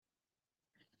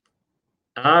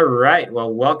All right.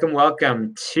 Well,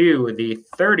 welcome to the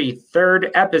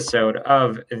 33rd episode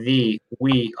of the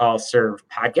We All Serve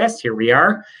podcast. Here we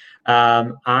are.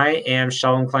 I am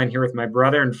Shalom Klein here with my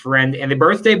brother and friend and the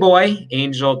birthday boy,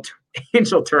 Angel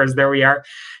Torres. There we are.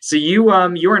 So you are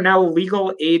now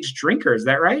legal age drinker. Is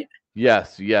that right?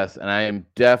 Yes, and I am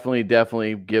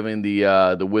definitely giving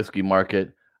the whiskey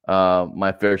market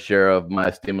my fair share of my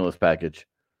stimulus package.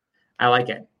 I like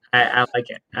it. I like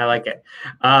it. I like it.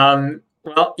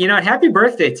 Well, happy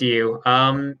birthday to you.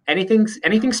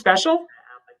 Anything special?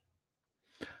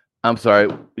 I'm sorry,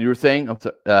 you were saying? I'm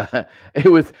sorry. It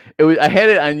was. I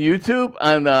had it on YouTube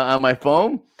on my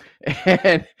phone,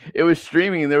 and it was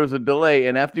streaming, and there was a delay.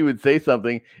 And after you would say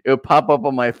something, it would pop up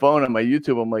on my phone on my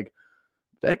YouTube. I'm like,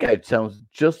 that guy sounds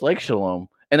just like Shalom.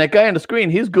 And that guy on the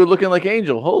screen, he's good looking like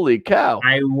Angel. Holy cow!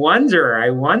 I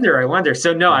wonder.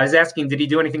 So no, I was asking, did he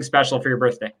do anything special for your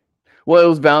birthday? Well, it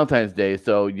was Valentine's Day,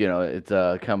 so it's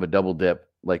kind of a double dip,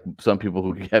 like some people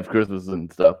who have Christmas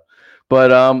and stuff.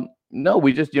 But no,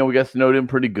 we just we got snowed in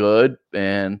pretty good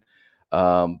and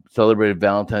celebrated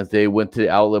Valentine's Day. Went to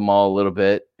the outlet mall a little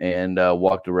bit and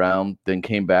walked around, then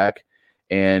came back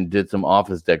and did some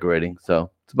office decorating.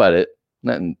 So that's about it.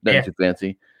 Nothing too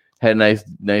fancy. Had a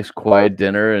nice quiet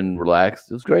dinner and relaxed.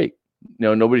 It was great.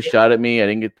 Nobody shot at me. I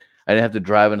didn't have to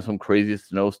drive in some crazy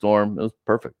snowstorm. It was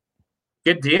perfect.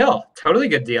 Good deal. Totally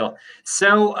good deal.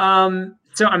 So I'm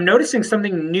noticing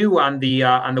something new on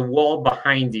the wall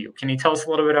behind you. Can you tell us a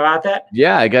little bit about that?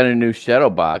 Yeah, I got a new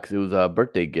shadow box. It was a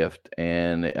birthday gift,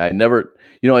 and I never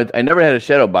had a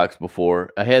shadow box before.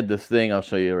 I had this thing. I'll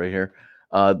show you right here.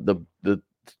 The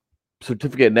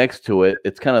certificate next to it.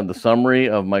 It's kind of the summary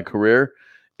of my career,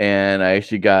 and I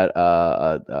actually got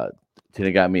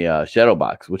Tina got me a shadow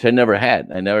box, which I never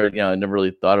had. I never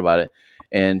really thought about it.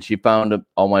 And she found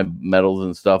all my medals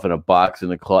and stuff in a box in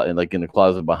the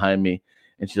closet behind me.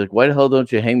 And she's like, "Why the hell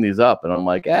don't you hang these up?" And I'm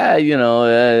like, yeah.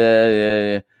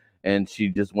 And she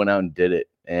just went out and did it,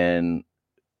 and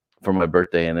for my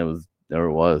birthday, and there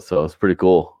it was. So it's pretty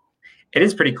cool. It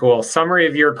is pretty cool. Summary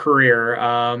of your career.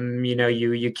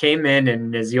 You came in,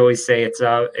 and as you always say, it's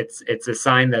a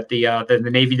sign that the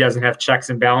Navy doesn't have checks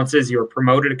and balances. You were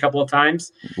promoted a couple of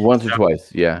times, once or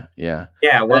twice. Yeah. Yeah.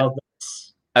 Well.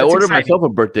 I ordered myself a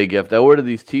birthday gift. I ordered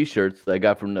these T-shirts that I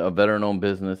got from a veteran-owned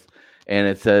business, and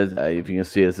it says, if you can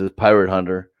see it says Pirate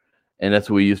Hunter, and that's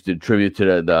what we used to tribute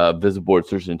to the Visit Board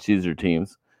Search and Caesar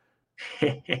teams.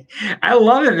 I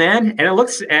love it, man, and it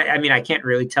looks. I mean, I can't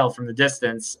really tell from the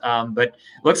distance, but it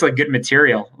looks like good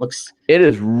material. It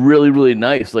is really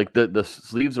nice. Like the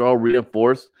sleeves are all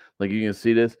reinforced. Like you can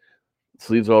see this,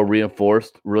 sleeves are all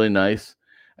reinforced, really nice.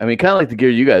 I mean, kind of like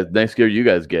the nice gear you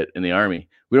guys get in the Army.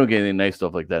 We don't get any nice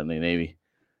stuff like that in the Navy.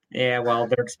 Yeah, well,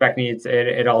 they're expecting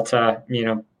it all to,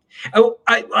 Oh,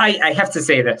 I have to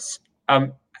say this.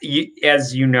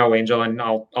 As you know, Angel, and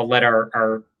I'll let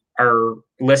our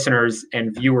listeners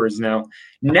and viewers know.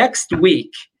 Next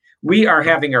week, we are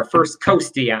having our first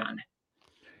Coastie on.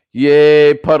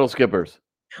 Yay, puddle skippers.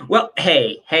 Well,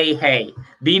 hey,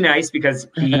 be nice because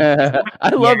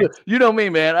I love it. You know me,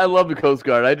 man. I love the Coast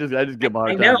Guard. I just get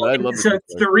my heart. I love so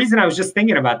the reason I was just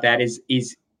thinking about that is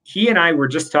he and I were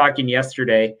just talking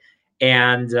yesterday,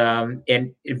 and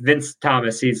Vince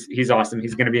Thomas, he's awesome.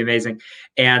 He's going to be amazing,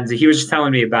 and he was just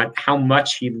telling me about how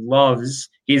much he loves.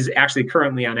 He's actually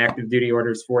currently on active duty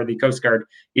orders for the Coast Guard.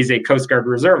 He's a Coast Guard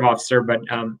reserve officer, but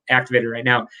activated right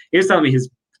now. He was telling me his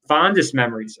fondest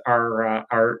memories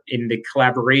are in the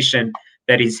collaboration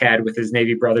that he's had with his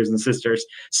Navy brothers and sisters.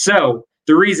 So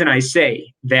the reason I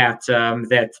say that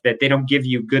that they don't give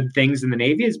you good things in the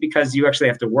Navy is because you actually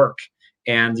have to work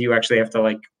and you actually have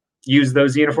to use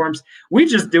those uniforms. We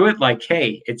just do it like,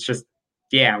 hey, it's just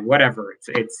whatever.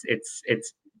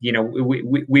 It's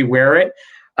we wear it,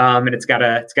 and it's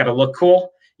gotta look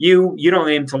cool. You don't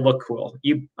aim to look cool.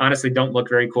 You honestly don't look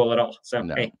very cool at all. So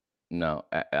no. Hey. No,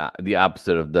 the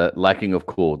opposite of the lacking of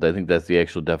cool. I think that's the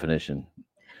actual definition.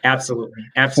 Absolutely.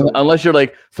 Unless you're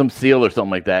like some SEAL or something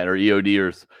like that, or EOD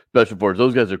or Special Forces,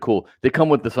 those guys are cool. They come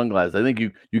with the sunglasses. I think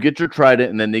you get your Trident,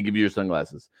 and then they give you your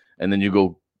sunglasses, and then you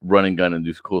go run and gun and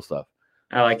do cool stuff.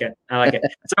 I like it. So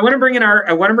I want to bring in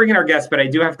our guest, but I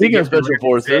do have to get Special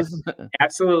Forces.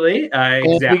 Absolutely,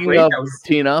 exactly. Speaking of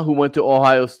Tina, who went to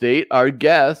Ohio State, our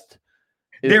guest.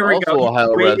 There we go.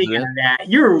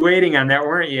 You were waiting on that,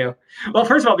 weren't you? Well,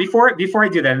 first of all, before I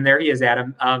do that, and there he is,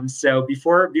 Adam. So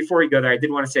before we go there, I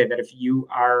did want to say that if you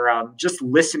are just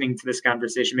listening to this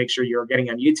conversation, make sure you're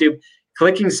getting on YouTube,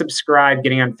 clicking subscribe,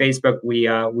 getting on Facebook.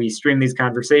 We stream these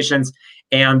conversations,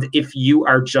 and if you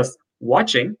are just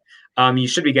watching, you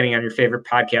should be getting on your favorite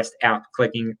podcast app,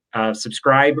 clicking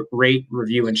subscribe, rate,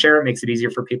 review, and share. It makes it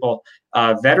easier for people,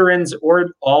 veterans or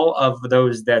all of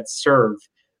those that serve,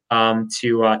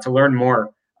 to learn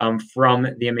more from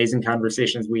the amazing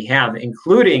conversations we have,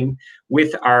 including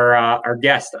with our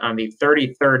guest on the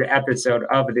 33rd episode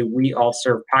of the We All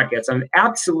Serve podcast. I'm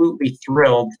absolutely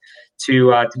thrilled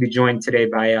to be joined today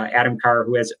by Adam Carr,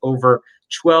 who has over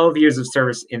 12 years of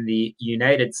service in the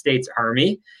United States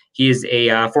Army. He is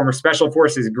a former Special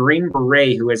Forces Green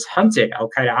Beret who has hunted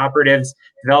al-Qaeda operatives,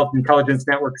 developed intelligence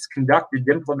networks, conducted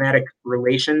diplomatic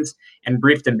relations, and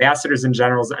briefed ambassadors and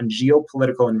generals on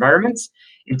geopolitical environments.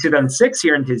 In 2006,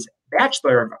 he earned his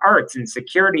Bachelor of Arts in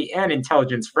Security and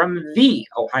Intelligence from The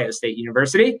Ohio State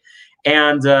University,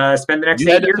 and spent the next 8 years.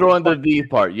 You had to throw in the "the"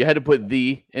 part. You had to put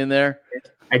 "the" in there.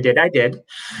 I did. He spent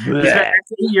the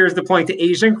next 8 years deploying to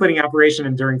Asia, including Operation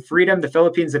Enduring Freedom, the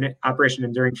Philippines, and Operation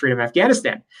Enduring Freedom,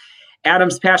 Afghanistan.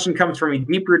 Adam's passion comes from a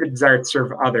deep-rooted desire to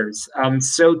serve others.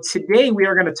 So today we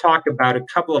are going to talk about a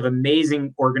couple of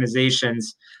amazing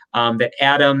organizations that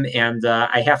Adam, and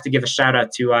I have to give a shout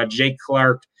out to Jake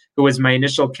Clark, who was my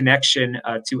initial connection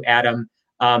to Adam,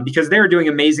 because they were doing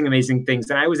amazing, amazing things.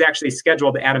 And I was actually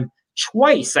scheduled, Adam,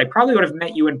 twice. I probably would have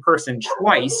met you in person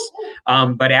twice,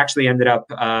 but actually ended up,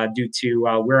 due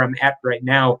to where I'm at right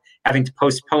now, having to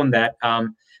postpone that.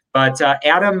 But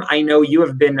Adam, I know you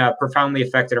have been profoundly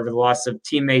affected over the loss of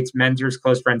teammates, mentors,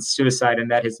 close friends, suicide,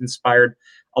 and that has inspired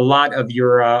a lot of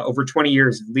your over 20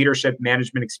 years of leadership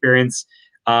management experience,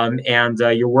 and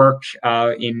your work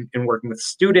in working with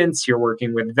students. You're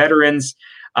working with veterans.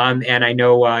 And I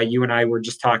know you and I were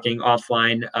just talking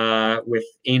offline with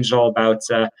Angel about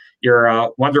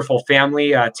your wonderful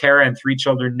family, Tara, and 3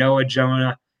 children, Noah,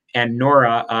 Jonah, and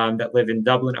Nora, that live in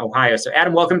Dublin, Ohio. So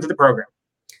Adam, welcome to the program.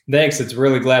 Thanks. It's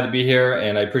really glad to be here,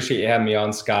 and I appreciate you having me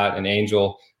on, Scott and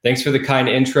Angel. Thanks for the kind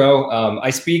intro. I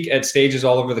speak at stages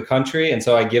all over the country, and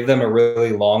so I give them a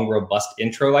really long, robust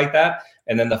intro like that.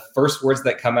 And then the first words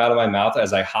that come out of my mouth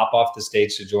as I hop off the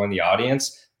stage to join the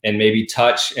audience and maybe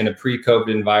touch in a pre-COVID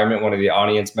environment one of the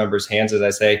audience members' hands as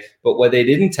I say, but what they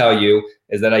didn't tell you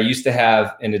is that I used to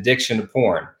have an addiction to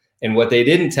porn. And what they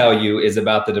didn't tell you is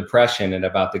about the depression and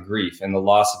about the grief and the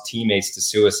loss of teammates to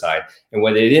suicide. And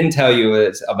what they didn't tell you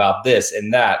is about this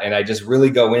and that. And I just really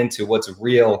go into what's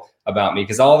real about me,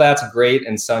 because all that's great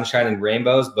and sunshine and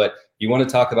rainbows, but you want to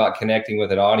talk about connecting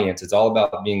with an audience. It's all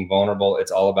about being vulnerable. It's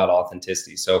all about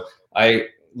authenticity. So I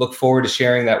look forward to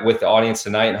sharing that with the audience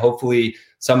tonight. And hopefully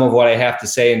some of what I have to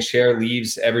say and share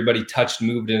leaves everybody touched,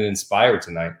 moved, and inspired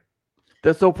tonight.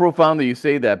 That's so profound that you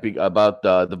say that about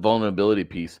the vulnerability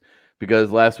piece, because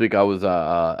last week I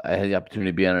had the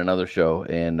opportunity to be on another show,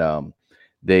 and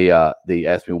they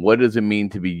asked me, what does it mean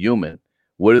to be human?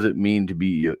 What does it mean to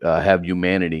be have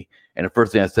humanity? And the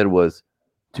first thing I said was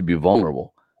to be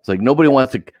vulnerable. It's like nobody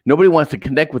wants to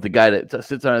connect with the guy that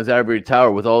sits on his ivory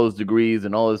tower with all his degrees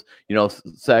and all his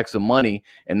sacks of money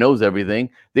and knows everything.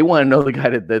 They want to know the guy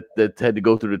that had to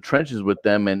go through the trenches with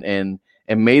them and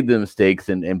made the mistakes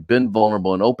and been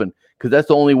vulnerable and open, because that's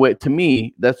the only way. To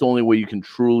me, that's the only way you can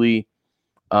truly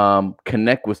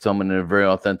connect with someone in a very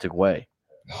authentic way.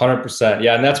 100%.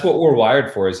 Yeah, and that's what we're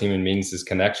wired for as human beings, is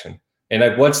connection. And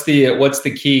like, what's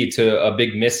the key to a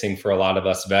big missing for a lot of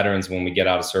us veterans when we get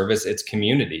out of service? It's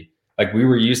community. Like, we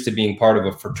were used to being part of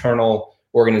a fraternal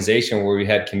organization where we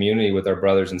had community with our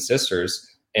brothers and sisters.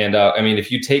 And I mean, if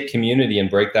you take community and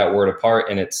break that word apart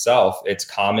in itself, it's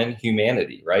common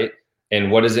humanity, right?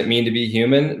 And what does it mean to be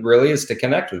human? Really is to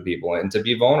connect with people and to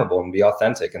be vulnerable and be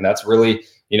authentic. And that's really,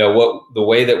 what the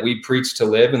way that we preach to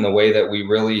live and the way that we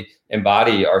really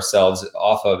embody ourselves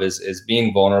off of is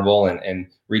being vulnerable and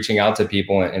reaching out to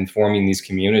people and forming these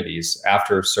communities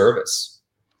after service.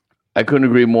 I couldn't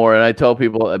agree more. And I tell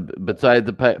people, besides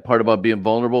the part about being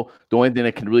vulnerable, the only thing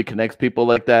that can really connect people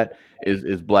like that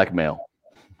is blackmail.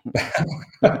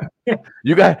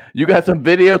 You got some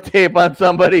videotape on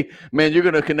somebody, man, you're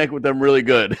gonna connect with them really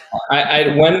good.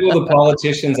 When will the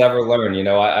politicians ever learn?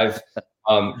 I've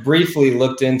briefly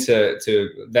looked into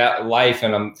that life,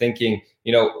 and I'm thinking,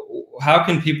 how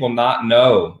can people not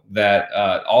know that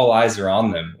all eyes are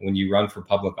on them when you run for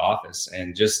public office,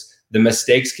 and just the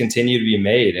mistakes continue to be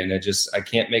made, and I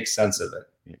can't make sense of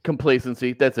it.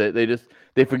 Complacency, that's it.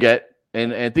 They forget,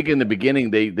 and I think in the beginning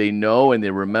they know and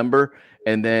they remember.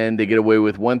 And then they get away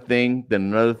with one thing, then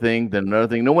another thing, then another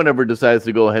thing. No one ever decides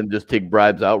to go ahead and just take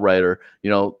bribes outright, or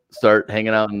start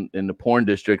hanging out in the porn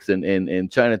districts in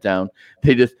Chinatown.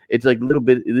 It's like little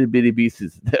bitty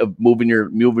pieces of moving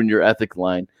your ethic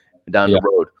line down the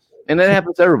road, and that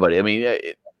happens to everybody. I mean,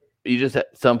 you just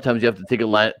sometimes you have to take a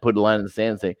line, put a line in the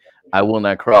sand, and say, "I will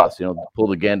not cross." Pull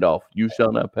the Gandalf. You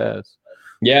shall not pass.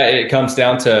 Yeah, it comes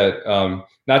down to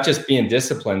not just being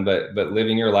disciplined, but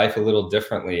living your life a little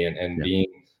differently and being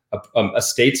a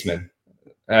statesman,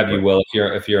 have you will,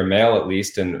 if you're a male at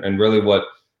least, and really what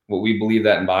we believe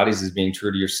that embodies is being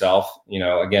true to yourself.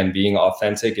 Again, being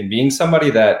authentic and being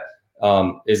somebody that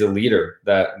is a leader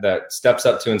that steps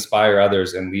up to inspire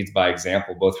others and leads by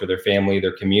example, both for their family,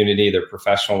 their community, their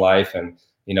professional life, and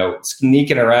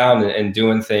sneaking around and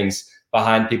doing things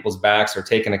behind people's backs or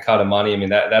taking a cut of money. I mean,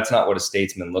 that's not what a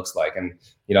statesman looks like. And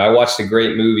I watched a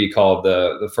great movie called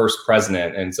The First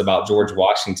President, and it's about George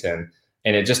Washington,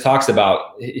 and it just talks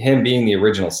about him being the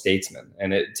original statesman.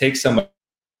 And it takes somebody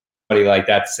like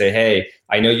that to say, hey,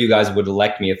 I know you guys would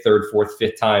elect me a third, fourth,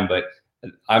 fifth time, but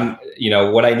I'm,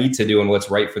 what I need to do and what's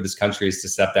right for this country is to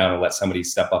step down and let somebody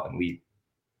step up and lead.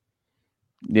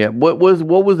 Yeah. What was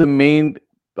the main,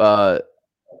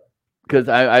 because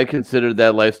I considered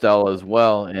that lifestyle as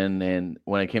well. And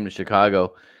when I came to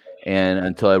Chicago, and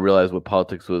until I realized what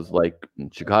politics was like in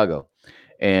Chicago,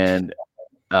 and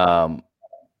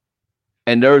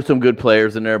there were some good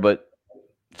players in there, but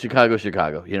Chicago,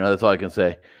 that's all I can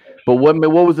say. But what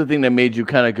was the thing that made you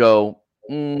kind of go,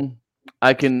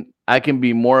 I can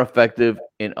be more effective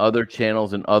in other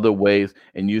channels and other ways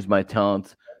and use my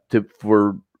talents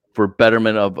for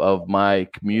betterment of my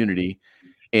community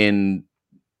in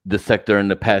the sector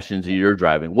and the passions that you're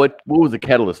driving? What was the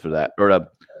catalyst for that? Or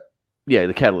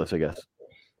the catalyst, I guess.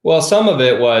 Well, some of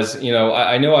it was,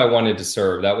 I know I wanted to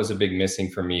serve. That was a big missing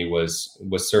for me was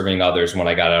serving others when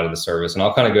I got out of the service. And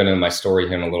I'll kind of go into my story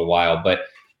here in a little while. But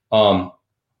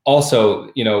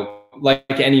also, like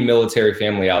any military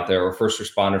family out there or first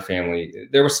responder family,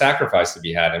 there was sacrifice to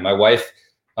be had. And my wife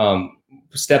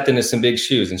stepped into some big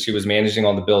shoes, and she was managing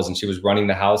all the bills, and she was running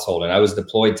the household. And I was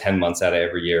deployed 10 months out of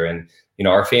every year. And,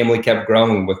 our family kept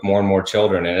growing with more and more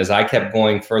children. And as I kept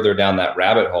going further down that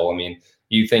rabbit hole, I mean,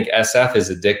 you think SF is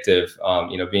addictive,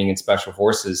 being in special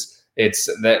forces. It's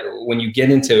that when you get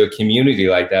into a community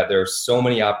like that, there are so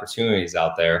many opportunities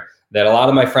out there that a lot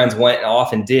of my friends went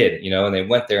off and did, and they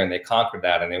went there and they conquered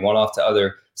that, and they went off to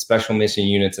other special mission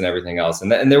units and everything else.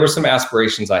 And there were some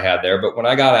aspirations I had there, but when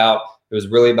I got out, it was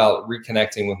really about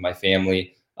reconnecting with my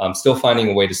family, still finding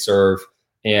a way to serve.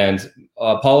 And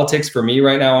politics for me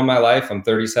right now in my life, I'm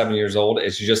 37 years old,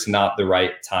 it's just not the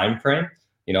right time frame.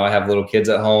 I have little kids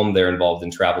at home, they're involved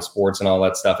in travel sports and all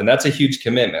that stuff. And that's a huge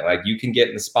commitment. Like, you can get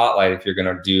in the spotlight if you're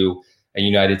going to do a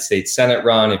United States Senate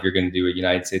run, if you're going to do a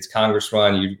United States Congress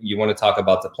run, you want to talk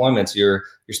about deployments, you're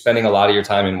spending a lot of your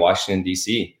time in Washington,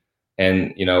 D.C.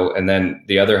 And, and then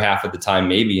the other half of the time,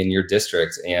 maybe in your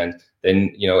district. And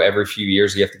then, every few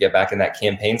years you have to get back in that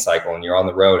campaign cycle and you're on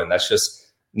the road. And that's just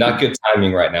not good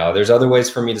timing right now. There's other ways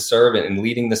for me to serve, and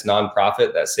leading this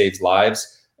nonprofit that saves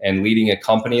lives, and leading a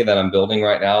company that I'm building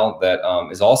right now that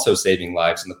is also saving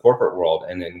lives in the corporate world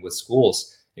and with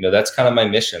schools. That's kind of my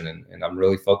mission, and I'm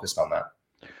really focused on that.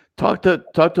 Talk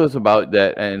to us about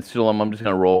that. And still, I'm just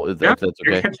going to roll. If that's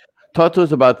okay. Talk to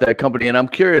us about that company. And I'm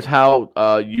curious how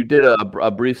you did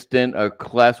a brief stint of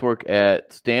classwork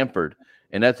at Stanford,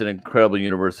 and that's an incredible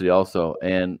university also.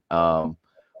 And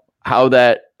how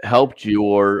that helped you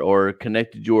or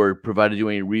connected you or provided you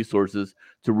any resources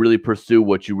to really pursue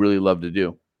what you really love to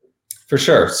do. For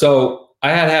sure. So I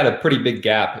had a pretty big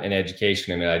gap in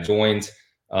education. I mean, I joined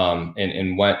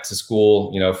and went to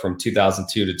school, from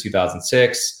 2002 to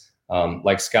 2006.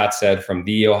 Like Scott said, from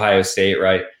the Ohio State,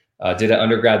 right? Did an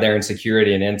undergrad there in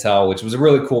security and intel, which was a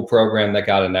really cool program that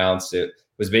got announced. It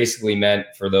was basically meant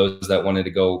for those that wanted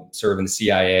to go serve in the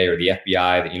CIA or the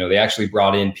FBI. That, they actually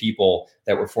brought in people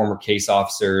that were former case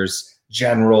officers,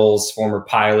 generals, former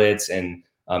pilots, and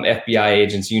FBI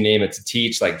agents, you name it, to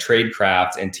teach like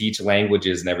tradecraft and teach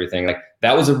languages and everything. Like,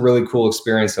 that was a really cool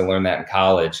experience to learn that in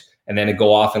college, and then to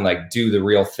go off and like do the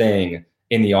real thing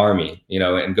in the Army,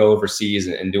 and go overseas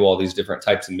and do all these different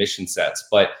types of mission sets.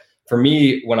 But for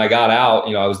me, when I got out,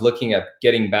 I was looking at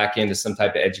getting back into some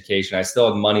type of education. I still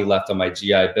had money left on my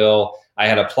GI Bill. I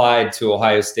had applied to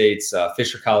Ohio State's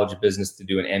Fisher College of Business to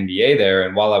do an MBA there.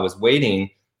 And while I was waiting,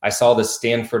 I saw this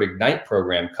Stanford Ignite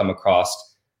program come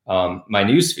across my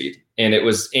newsfeed, and it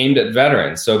was aimed at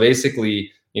veterans. So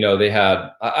basically, they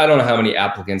had, I don't know how many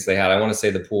applicants they had. I want to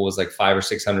say the pool was like 500 or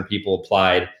 600 people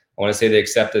applied. I want to say they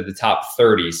accepted the top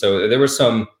 30. So there was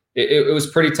it was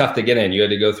pretty tough to get in. You had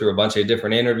to go through a bunch of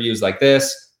different interviews like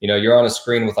this. You're on a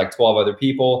screen with like 12 other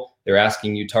people. They're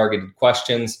asking you targeted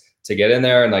questions to get in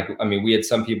there. And we had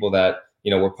some people that,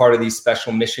 were part of these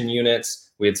special mission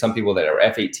units. We had some people that are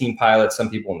F-18 pilots, some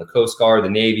people in the Coast Guard, the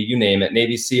Navy, you name it,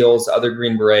 Navy SEALs, other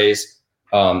Green Berets.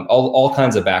 all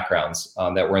kinds of backgrounds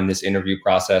that were in this interview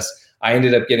process. I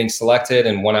ended up getting selected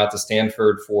and went out to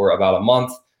Stanford for about a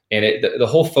month. And the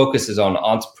whole focus is on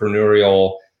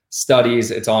entrepreneurial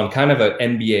studies. It's on kind of an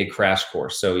MBA crash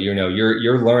course. So,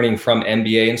 you're learning from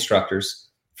MBA instructors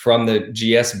from the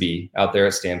GSB out there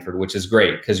at Stanford, which is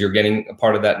great because you're getting a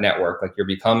part of that network. Like, you're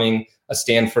becoming a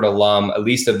Stanford alum, at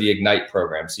least of the Ignite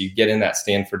program. So you get in that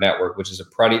Stanford network, which is a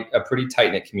pretty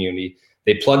tight-knit community.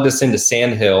 They plugged us into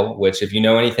Sand Hill, which, if you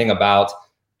know anything about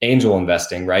angel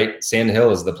investing, right? Sand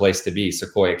Hill is the place to be.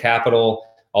 Sequoia Capital,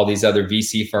 all these other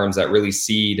VC firms that really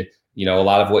seed, a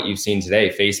lot of what you've seen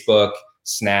today, Facebook,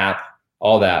 Snap,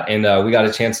 all that. And we got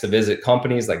a chance to visit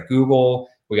companies like Google.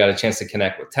 We got a chance to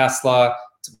connect with Tesla,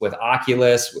 with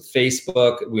Oculus, with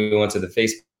Facebook. We went to the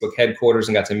Facebook headquarters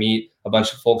and got to meet a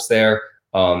bunch of folks there.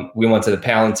 We went to the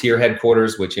Palantir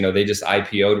headquarters, which, they just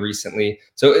IPO'd recently.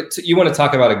 So you want to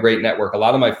talk about a great network. A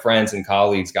lot of my friends and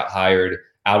colleagues got hired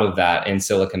out of that in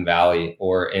Silicon Valley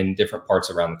or in different parts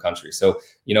around the country. So,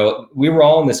 we were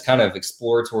all in this kind of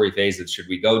exploratory phase of, should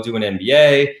we go do an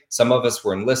MBA? Some of us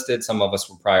were enlisted. Some of us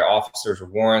were prior officers or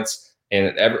warrants.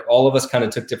 And all of us kind of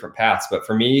took different paths. But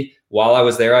for me, while I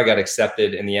was there, I got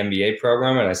accepted in the MBA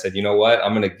program. And I said, you know what?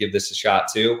 I'm going to give this a shot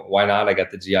too. Why not? I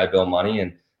got the GI Bill money.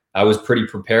 And I was pretty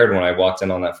prepared when I walked in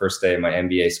on that first day of my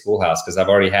MBA schoolhouse, because I've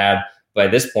already had, by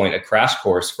this point, a crash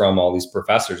course from all these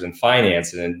professors in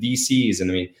finance and in VCs. And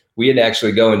I mean, we had to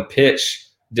actually go and pitch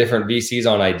different VCs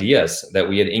on ideas that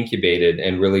we had incubated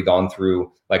and really gone through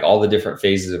like all the different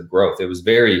phases of growth. It was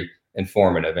very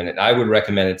informative. And I would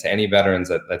recommend it to any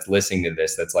veterans that's listening to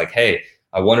this, that's like, hey,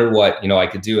 I wondered what, I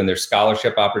could do. And there's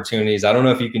scholarship opportunities. I don't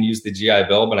know if you can use the GI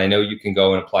Bill, but I know you can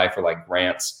go and apply for like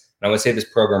grants. And I would say this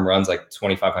program runs like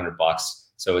 $2,500.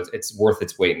 So it's worth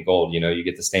its weight in gold. You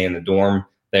get to stay in the dorm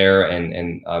there,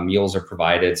 and meals are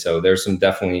provided. So there's some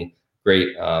definitely great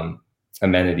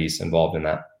amenities involved in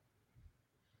that.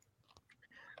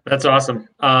 That's awesome.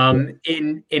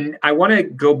 And I want to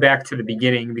go back to the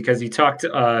beginning, because you talked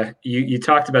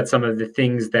about some of the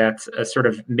things that sort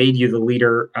of made you the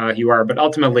leader you are. But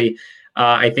ultimately,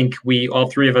 I think all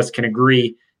three of us can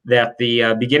agree that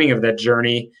the beginning of that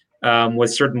journey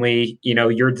was certainly,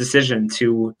 your decision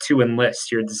to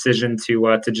enlist, your decision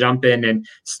to jump in and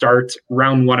start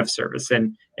round one of service.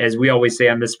 And as we always say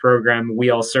on this program,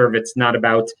 we all serve. It's not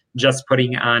about just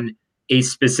putting on a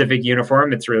specific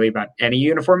uniform. It's really about any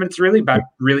uniform. It's really about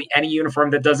any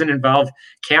uniform that doesn't involve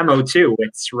camo too.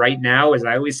 It's right now, as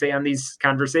I always say on these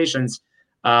conversations,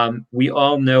 we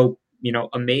all know,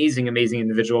 amazing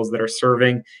individuals that are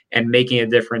serving and making a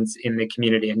difference in the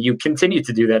community. And you continue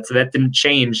to do that. So that didn't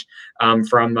change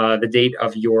from the date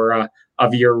of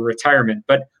your retirement.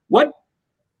 But what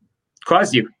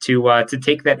caused you to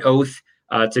take that oath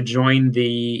to join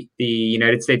the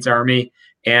United States Army?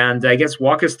 And I guess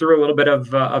walk us through a little bit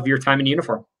of your time in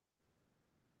uniform.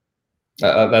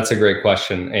 That's a great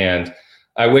question. And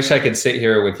I wish I could sit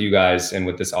here with you guys and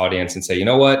with this audience and say, you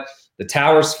know what? The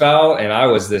towers fell, and I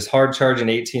was this hard charging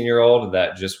 18-year-old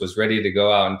that just was ready to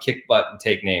go out and kick butt and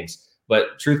take names.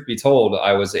 But truth be told,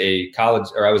 I was a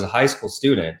high school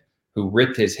student who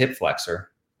ripped his hip flexor,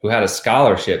 who had a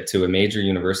scholarship to a major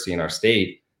university in our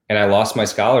state, and I lost my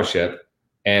scholarship,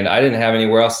 and I didn't have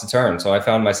anywhere else to turn. So I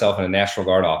found myself in a National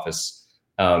Guard office,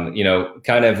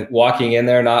 kind of walking in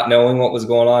there, not knowing what was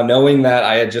going on, knowing that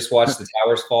I had just watched the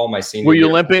towers fall my senior year. Were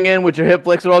you limping in with your hip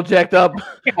flexor all jacked up?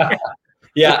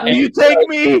 Yeah. Will you take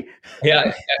me?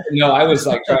 Yeah. No, I was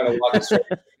like trying to walk straight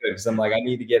because I'm like, I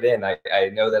need to get in. I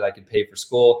know that I could pay for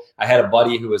school. I had a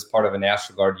buddy who was part of a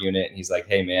National Guard unit, and he's like,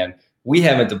 hey, man, we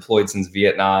haven't deployed since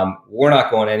Vietnam. We're not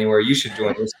going anywhere. You should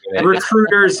join this unit.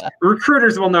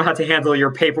 Recruiters will know how to handle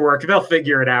your paperwork. They'll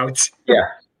figure it out. Yeah.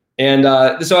 And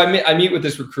so I meet with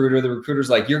this recruiter. The recruiter's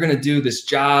like, you're going to do this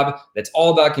job that's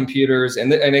all about computers.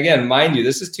 And again, mind you,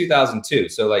 this is 2002.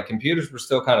 So like computers were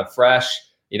still kind of fresh.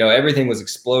 Everything was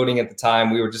exploding at the time.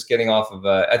 We were just getting off of,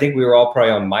 I think we were all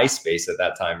probably on MySpace at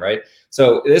that time, right?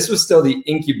 So this was still the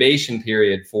incubation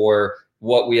period for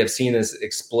what we have seen as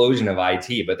explosion of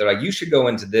IT. But they're like, you should go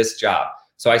into this job.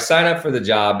 So I signed up for the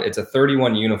job. It's a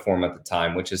 31 uniform at the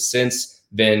time, which has since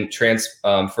been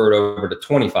transferred over to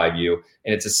 25U.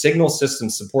 And it's a signal system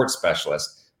support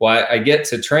specialist. Well, I get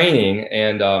to training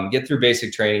and get through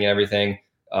basic training and everything.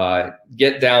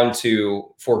 Get down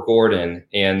to Fort Gordon,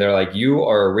 and they're like, you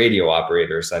are a radio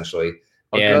operator, essentially.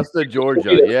 Augusta,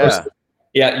 Georgia,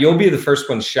 yeah. You'll be the first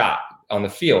one shot on the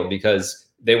field because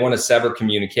they want to sever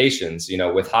communications,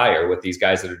 with these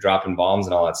guys that are dropping bombs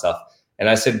and all that stuff. And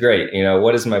I said, great,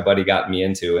 what has my buddy got me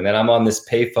into? And then I'm on this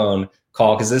payphone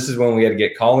call, because this is when we had to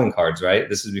get calling cards, right?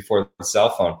 This is before the cell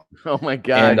phone. Oh my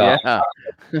God, and, yeah.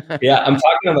 Yeah, I'm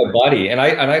talking to my buddy, and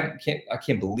I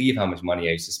can't believe how much money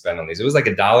I used to spend on these. It was like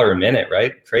 $1 a minute,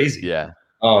 right? Crazy. Yeah.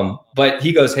 But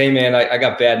he goes, "Hey man, I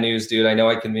got bad news, dude. I know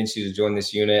I convinced you to join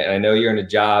this unit, and I know you're in a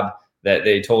job that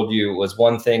they told you was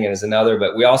one thing and is another,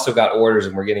 but we also got orders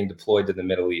and we're getting deployed to the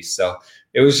Middle East." So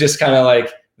it was just kind of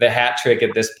like the hat trick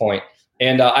at this point.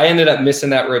 And I ended up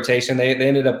missing that rotation. They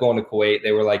ended up going to Kuwait.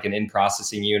 They were like an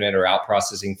in-processing unit or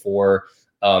out-processing for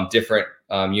different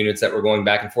units that were going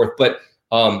back and forth. But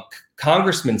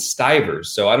Congressman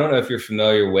Stivers, so I don't know if you're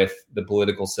familiar with the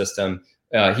political system.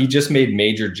 He just made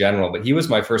Major General, but he was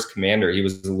my first commander. He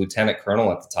was a lieutenant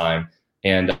colonel at the time.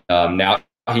 And now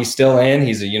he's still in.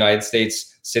 He's a United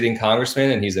States sitting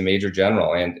congressman, and he's a Major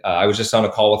General. And I was just on a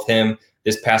call with him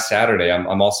this past Saturday.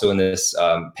 I'm also in this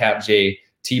Pat J.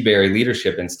 T-Berry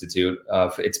Leadership Institute.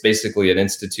 It's basically an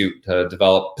institute to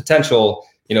develop potential,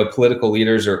 political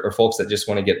leaders or folks that just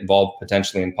want to get involved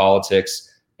potentially in politics.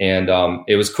 And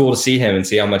it was cool to see him and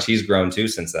see how much he's grown too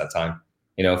since that time.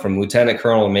 From lieutenant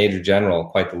colonel to major general,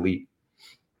 quite the leap.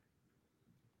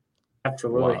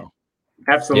 Absolutely. Wow.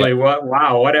 Absolutely. Yeah.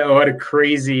 Wow. What a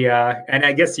crazy, and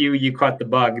I guess you caught the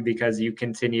bug because you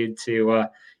continued to,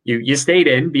 you stayed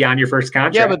in beyond your first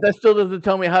contract. Yeah, but that still doesn't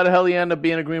tell me how the hell you end up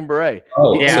being a Green Beret.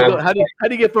 Oh, yeah. So, how do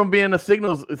you get from being a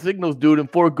signals dude in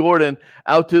Fort Gordon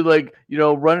out to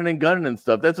running and gunning and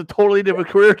stuff? That's a totally different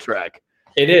career track.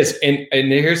 It is. And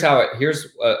here's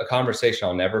a conversation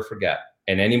I'll never forget.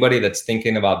 And anybody that's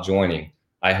thinking about joining,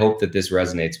 I hope that this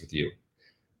resonates with you.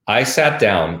 I sat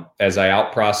down as I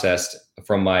out-processed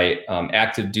from my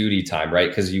active duty time, right?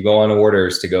 Because you go on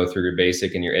orders to go through your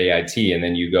basic and your AIT, and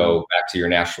then you go back to your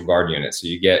National Guard unit. So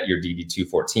you get your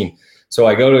DD-214. So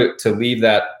I go to leave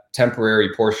that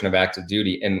temporary portion of active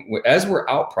duty. And as we're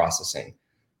out-processing,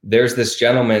 there's this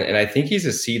gentleman, and I think he's a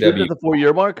CW. Is the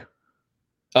 4-year mark?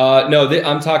 No,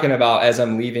 I'm talking about as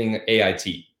I'm leaving AIT.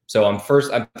 So I'm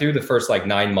through the first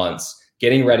 9 months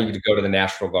getting ready to go to the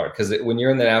National Guard. Because when you're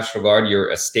in the National Guard, you're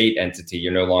a state entity.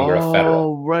 You're no longer a federal.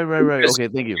 Oh, right. Okay,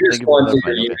 thank you. You're going to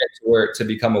your unit to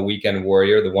become a weekend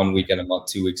warrior, the 1 weekend a month,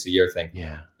 2 weeks a year thing.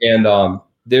 Yeah. And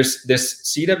there's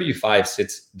this CW5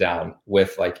 sits down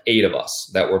with 8 of us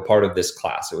that were part of this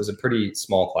class. It was a pretty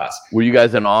small class. Were you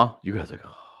guys in awe? You guys like,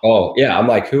 oh yeah, I'm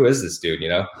like, who is this dude?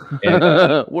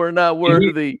 And, we're not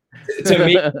worthy. To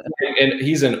me, and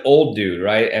he's an old dude,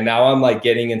 right? And now I'm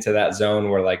getting into that zone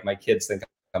where my kids think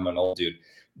I'm an old dude.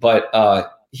 But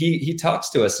he talks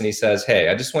to us and he says, "Hey,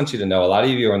 I just want you to know, a lot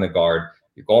of you are in the Guard.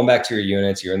 You're going back to your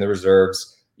units. You're in the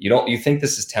reserves. You think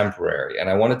this is temporary. And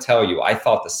I want to tell you, I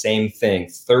thought the same thing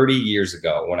 30 years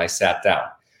ago when I sat down."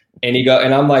 And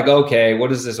and I'm like, okay,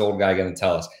 what is this old guy going to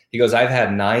tell us? He goes, "I've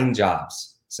had 9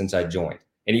 jobs since I joined."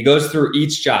 And he goes through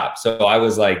each job. So I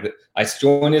was I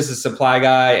joined as a supply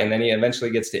guy, and then he eventually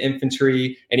gets to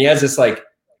infantry. And he has this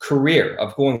career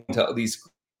of going to these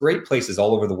great places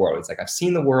all over the world. It's I've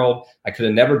seen the world. I could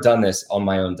have never done this on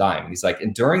my own dime. And he's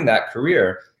and during that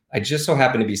career, I just so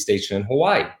happened to be stationed in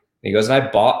Hawaii. And he goes, and I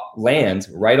bought land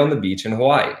right on the beach in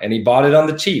Hawaii. And he bought it on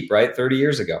the cheap, right? 30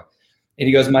 years ago. And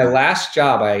he goes, my last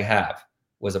job I have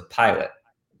was a pilot.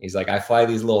 He's I fly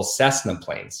these little Cessna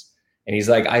planes. And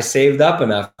he's I saved up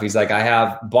enough. He's I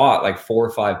have bought 4 or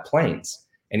 5 planes.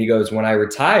 And he goes, when I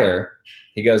retire,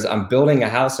 he goes, I'm building a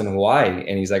house in Hawaii.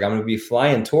 And he's I'm going to be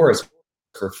flying tourists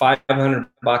for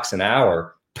 $500 an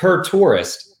hour per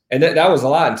tourist. And that was a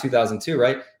lot in 2002,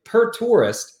 right? Per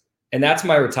tourist. And that's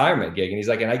my retirement gig. And he's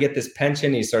and I get this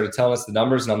pension. He started telling us the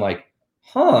numbers. And I'm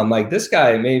I'm this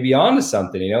guy may be onto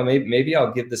something, maybe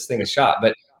I'll give this thing a shot.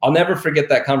 But I'll never forget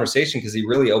that conversation because he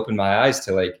really opened my eyes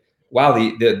to wow,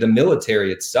 the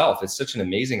military itself is such an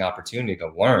amazing opportunity to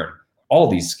learn all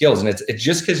these skills. And it's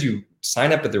just because you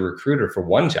sign up at the recruiter for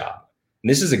one job. And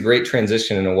this is a great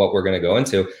transition into what we're going to go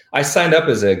into. I signed up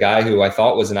as a guy who I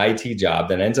thought was an IT job,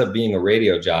 then ends up being a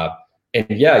radio job. And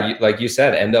yeah, like you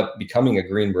said, end up becoming a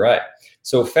Green Beret.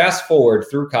 So fast forward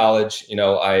through college,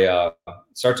 I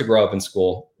start to grow up in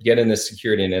school, get in this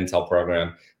security and intel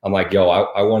program. I'm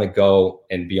I want to go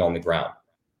and be on the ground.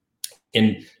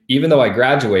 And even though I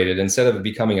graduated, instead of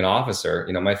becoming an officer,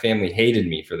 my family hated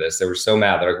me for this. They were so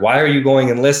mad. They're why are you going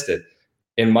enlisted?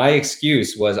 And my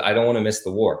excuse was, I don't want to miss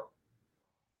the war.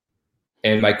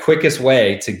 And my quickest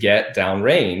way to get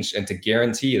downrange and to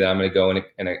guarantee that I'm going to go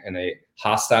in a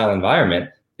hostile environment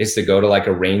is to go to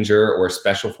a Ranger or a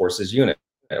Special Forces unit,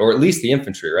 or at least the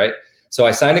infantry, right? So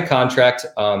I signed a contract,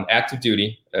 active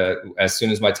duty, as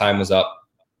soon as my time was up,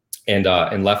 and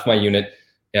left my unit.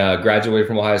 Graduated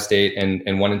from Ohio State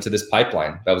and went into this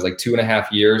pipeline. That was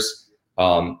 2.5 years.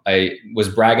 I was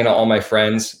bragging to all my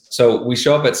friends. So we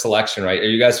show up at selection, right? Are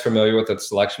you guys familiar with the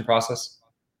selection process?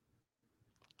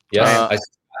 Yes, I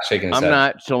shaking his I'm head.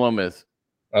 not. Shalom is.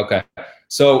 Okay.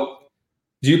 So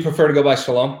do you prefer to go by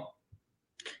Shalom?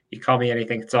 You call me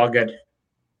anything. It's all good.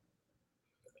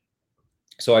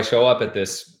 So I show up at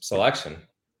this selection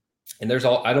and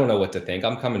I don't know what to think.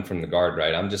 I'm coming from the guard,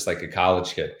 right? I'm just like a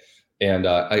college kid. And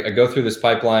I go through this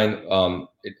pipeline.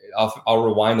 I'll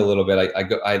rewind a little bit.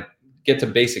 I get to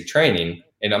basic training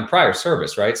and I'm prior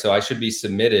service, right? So I should be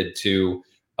submitted to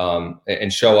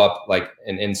and show up like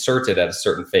and inserted at a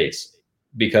certain phase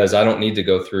because I don't need to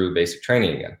go through basic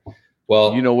training again.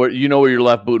 Well, you know where your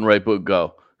left boot and right boot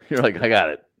go. You're like, I got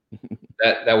it.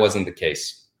 That wasn't the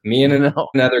case. Me and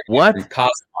another guy from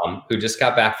Cosmom, who just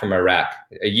got back from Iraq,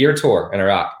 a year tour in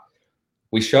Iraq.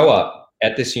 We show up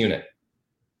at this unit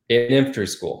in infantry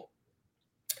school,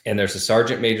 and there's a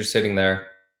sergeant major sitting there,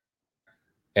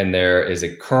 and there is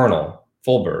a colonel,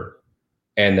 full bird,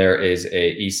 and there is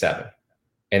a E7.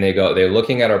 And they're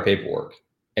looking at our paperwork,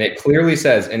 and it clearly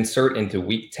says insert into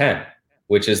week 10,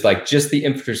 which is like just the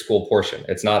infantry school portion.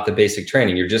 It's not the basic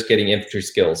training. You're just getting infantry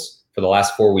skills for the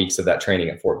last 4 weeks of that training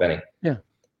at Fort Benning. Yeah.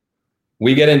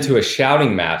 We get into a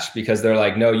shouting match because they're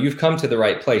like, no, you've come to the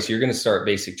right place. You're going to start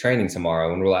basic training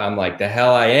tomorrow. And I'm like, the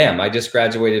hell I am. I just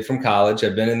graduated from college.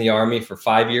 I've been in the Army for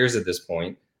 5 years at this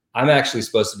point. I'm actually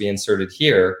supposed to be inserted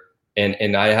here.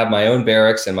 And I have my own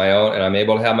barracks and and I'm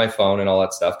able to have my phone and all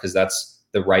that stuff because that's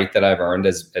the right that I've earned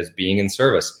as being in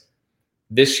service.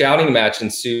 This shouting match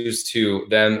ensues to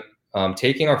them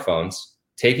taking our phones,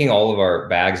 taking all of our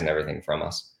bags and everything from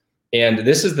us. And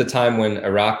this is the time when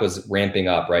Iraq was ramping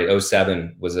up, right?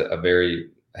 2007 was a very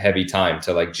heavy time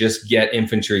to like just get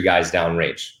infantry guys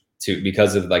downrange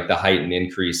because of like the heightened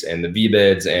increase and the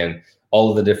VBIDs and all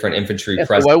of the different infantry.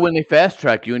 So why wouldn't they fast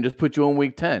track you and just put you on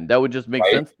week 10? That would just make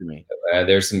sense to me.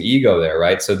 There's some ego there,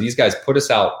 right? So these guys put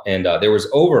us out and there was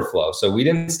overflow. So we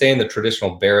didn't stay in the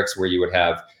traditional barracks where you would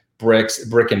have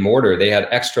brick and mortar. They had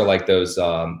extra like those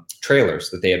trailers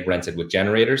that they had rented with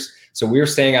generators. So we were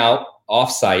staying out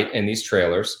off-site in these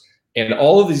trailers, and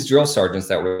all of these drill sergeants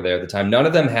that were there at the time, none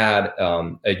of them had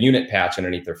a unit patch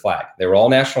underneath their flag. They were all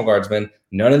National Guardsmen.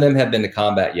 None of them had been to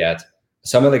combat yet.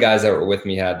 Some of the guys that were with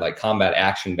me had like combat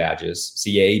action badges,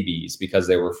 CABs, because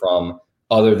they were from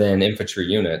other than infantry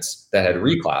units that had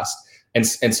reclassed. And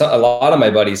so a lot of my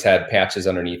buddies had patches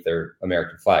underneath their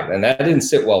American flag, and that didn't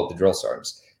sit well with the drill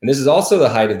sergeants. And this is also the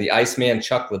height of the Iceman,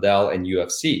 Chuck Liddell, and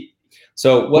UFC.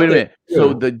 So wait a minute.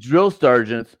 So the drill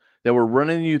sergeants that were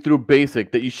running you through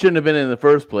basic that you shouldn't have been in the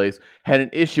first place had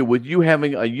an issue with you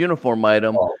having a uniform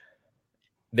item.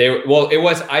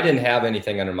 I didn't have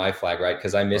anything under my flag, right?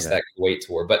 Because I missed that Kuwait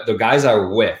tour. But the guys I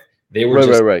were with, they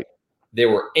were they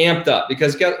were amped up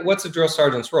because what's a drill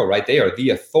sergeant's role, right? They are the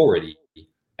authority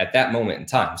at that moment in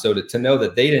time. So to know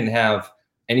that they didn't have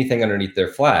anything underneath their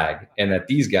flag and that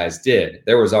these guys did,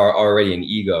 there was already an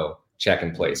ego check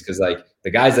in place. Because like the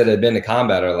guys that had been to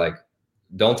combat are like,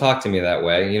 don't talk to me that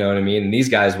way. You know what I mean? And these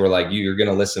guys were like, you're going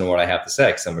to listen to what I have to say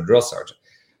because I'm a drill sergeant.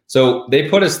 So they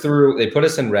put us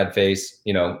in red face,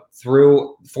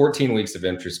 through 14 weeks of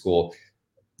infantry school,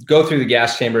 go through the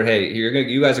gas chamber. Hey,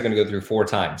 you guys are going to go through 4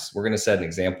 times. We're going to set an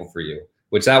example for you,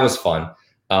 which that was fun.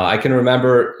 I can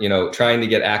remember, trying to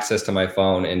get access to my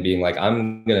phone and being like,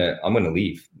 I'm going to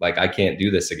leave. Like, I can't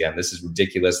do this again. This is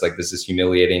ridiculous. Like, this is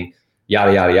humiliating,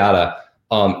 yada, yada,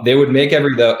 yada. They would make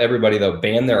everybody though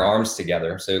band their arms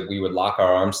together, so we would lock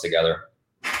our arms together,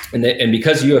 and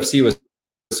because UFC was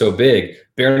so big,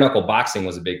 bare knuckle boxing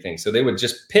was a big thing. So they would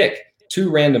just pick 2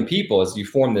 random people as you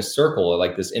form this circle,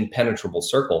 like this impenetrable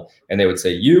circle, and they would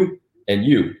say you and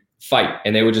you fight,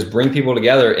 and they would just bring people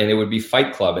together, and it would be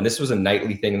Fight Club, and this was a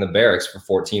nightly thing in the barracks for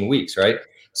 14 weeks, right?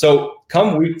 So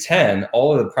come week 10,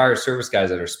 all of the prior service guys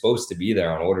that are supposed to be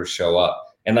there on orders show up.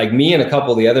 And like me and a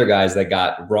couple of the other guys that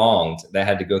got wronged, that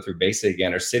had to go through basic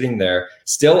again, are sitting there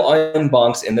still on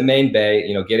bunks in the main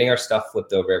bay, getting our stuff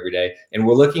flipped over every day. And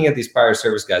we're looking at these prior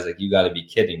service guys like, you got to be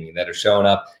kidding me, that are showing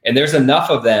up. And there's enough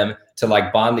of them to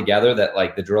like bond together that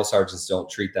like the drill sergeants don't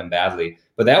treat them badly.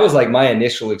 But that was like my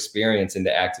initial experience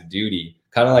into active duty,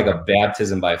 kind of like a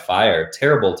baptism by fire.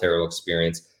 Terrible, terrible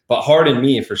experience, but hardened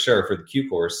me for sure for the Q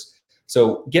course.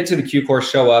 So get to the Q course,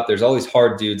 show up. There's all these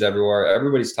hard dudes everywhere.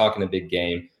 Everybody's talking a big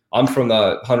game. I'm from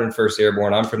the 101st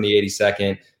Airborne. I'm from the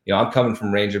 82nd. I'm coming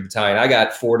from Ranger Battalion. I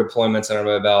got 4 deployments under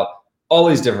my belt, all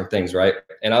these different things, right?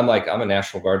 And I'm like, I'm a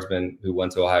National Guardsman who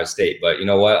went to Ohio State, but you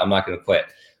know what? I'm not going to quit.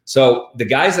 So the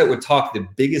guys that would talk the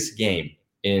biggest game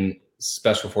in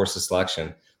Special Forces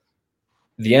selection,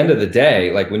 the end of the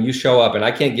day, like when you show up, and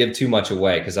I can't give too much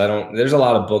away because there's a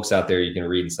lot of books out there you can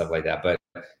read and stuff like that, but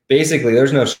basically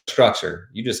there's no structure.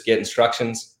 You just get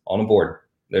instructions on a board.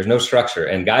 There's no structure.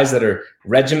 And guys that are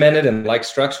regimented and like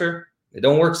structure, It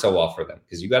don't work so well for them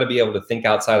because you got to be able to think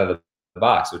outside of the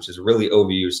box, which is a really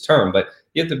overused term, but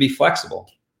you have to be flexible.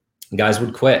 Guys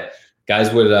would quit.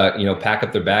 Guys would, pack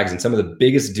up their bags. And some of the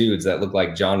biggest dudes that look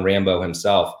like John Rambo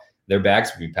himself, their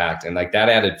bags would be packed. And like that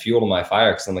added fuel to my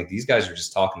fire because I'm like, these guys are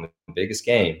just talking the biggest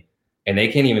game and they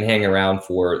can't even hang around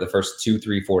for the first 2,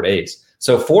 3, 4 days.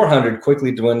 So 400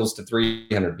 quickly dwindles to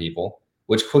 300 people,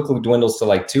 which quickly dwindles to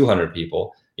like 200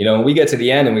 people. And we get to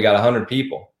the end and we got 100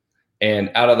 people.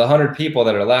 And out of the 100 people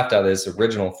that are left out of this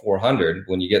original 400,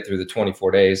 when you get through the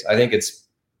 24 days, I think it's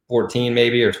 14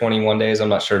 maybe or 21 days. I'm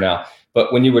not sure now.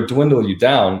 But when you would dwindle you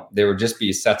down, there would just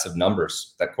be sets of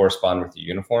numbers that correspond with your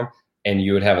uniform. And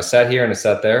you would have a set here and a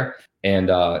set there. And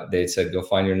they'd said, go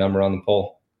find your number on the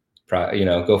pole.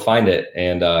 Go find it.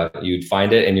 And you'd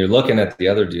find it. And you're looking at the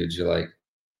other dudes. You're like,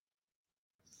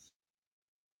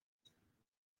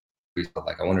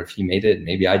 I wonder if he made it.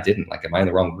 Maybe I didn't. Like, am I in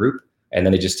the wrong group? And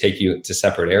then they just take you to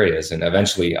separate areas. And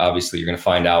eventually, obviously, you're going to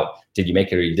find out, did you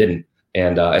make it or you didn't?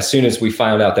 And as soon as we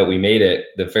found out that we made it,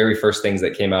 the very first things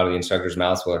that came out of the instructor's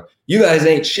mouths were, you guys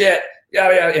ain't shit.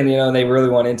 Yeah. And, and they really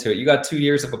went into it. You got 2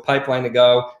 years of a pipeline to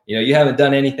go. You haven't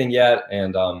done anything yet.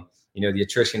 And, the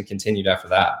attrition continued after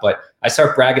that. But I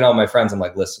start bragging on my friends. I'm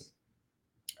like, listen,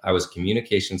 I was a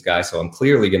communications guy, so I'm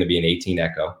clearly going to be an 18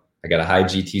 Echo. I got a high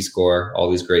GT score, all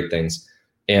these great things.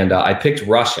 And I picked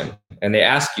Russian. And they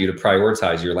ask you to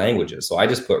prioritize your languages. So I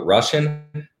just put Russian,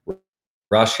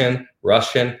 because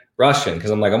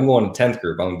I'm like, I'm going to 10th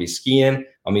group. I'm going to be skiing.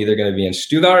 I'm either going to be in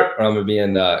Stuttgart or I'm going to be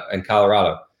in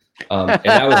Colorado. And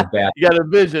that was bad. You got a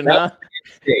vision, huh?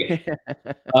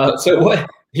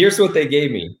 Here's what they gave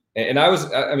me. And I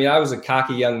was a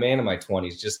cocky young man in my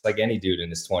 20s, just like any dude in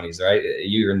his 20s, right?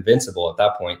 You're invincible at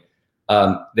that point.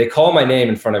 They call my name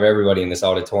in front of everybody in this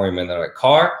auditorium and they're like,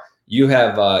 Carr, you're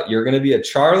going to be a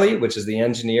Charlie, which is the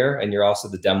engineer, and you're also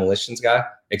the demolitions guy,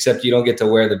 except you don't get to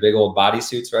wear the big old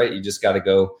bodysuits, right? You just got to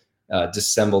go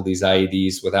disassemble these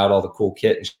IEDs without all the cool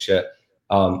kit and shit.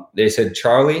 They said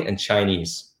Charlie and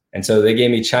Chinese. And so they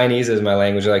gave me Chinese as my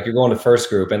language. They're like, you're going to first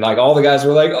group. And like all the guys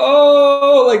were like,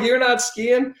 oh, like you're not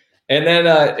skiing. And then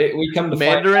we come to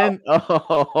Mandarin.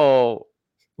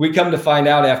 We come to find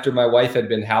out after my wife had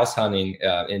been house hunting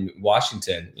in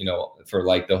Washington, for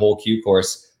like the whole Q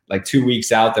course, like 2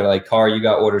 weeks out, they're like, Carr, you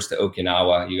got orders to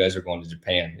Okinawa. You guys are going to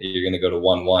Japan. You're going to go to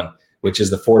 1-1, which is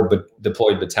the forward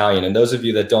deployed battalion. And those of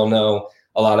you that don't know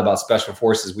a lot about special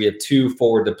forces, we have 2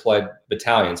 forward deployed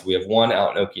battalions. We have one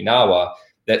out in Okinawa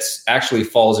that's actually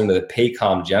falls into the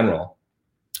PACOM general.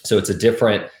 So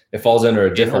it falls under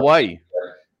a different Hawaii.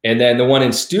 And then the one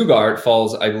in Stuttgart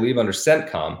falls, I believe, under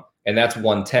CENTCOM, and that's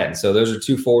 110. So those are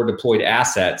 2 forward deployed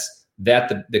assets that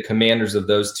the commanders of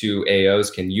those 2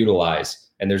 AOs can utilize.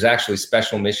 And there's actually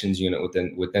special missions unit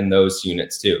within those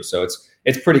units too. So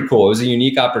it's pretty cool. It was a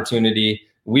unique opportunity.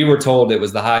 We were told it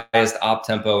was the highest op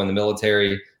tempo in the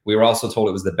military. We were also told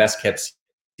it was the best kept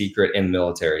secret in the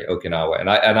military, Okinawa. And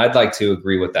I'd like to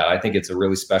agree with that. I think it's a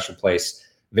really special place.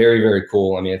 Very, very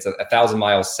cool. I mean, it's 1,000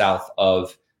 miles south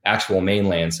of actual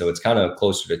mainland. So it's kind of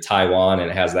closer to Taiwan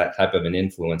and it has that type of an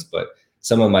influence. But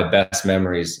some of my best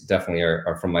memories definitely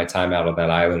are from my time out on that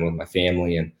island with my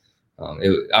family. And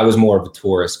I was more of a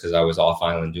tourist because I was off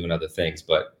island doing other things.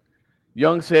 But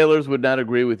young sailors would not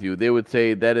agree with you. They would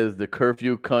say that is the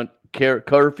curfew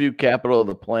capital of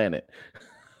the planet.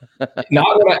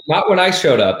 Not when I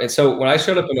showed up. And so when I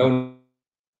showed up in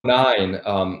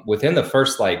 2009, within the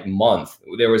first month,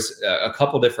 there was a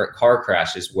couple different car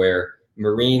crashes where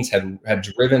Marines had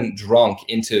driven drunk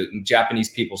into Japanese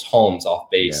people's homes off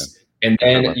base. Yeah. And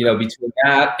then, between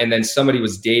that and then somebody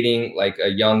was dating like a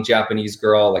young Japanese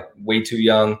girl, like way too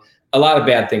young, a lot of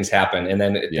bad things happened. And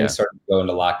then things started to go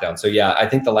into lockdown. So yeah, I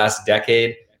think the last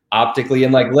decade optically,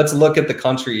 and let's look at the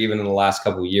country even in the last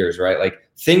couple of years, right? Like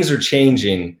things are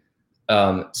changing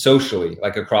socially,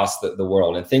 like across the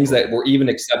world, and things that were even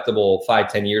acceptable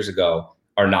 5-10 years ago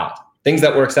are not. Things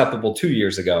that were acceptable 2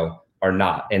 years ago are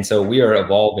not. And so we are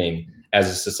evolving as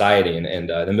a society, and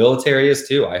the military is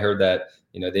too. I heard that,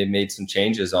 they've made some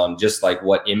changes on just like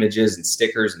what images and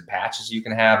stickers and patches you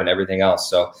can have and everything else.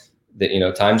 So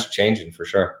times are changing for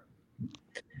sure.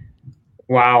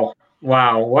 Wow.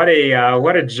 What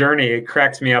a journey. It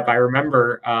cracks me up. I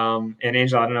remember, and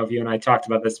Angel, I don't know if you and I talked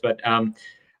about this, but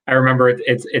I remember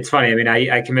it's funny. I mean,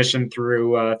 I commissioned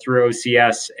through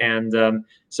OCS, and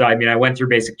so I mean, I went through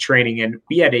basic training, and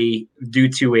we had due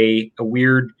to a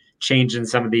weird change in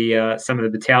some of the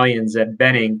battalions at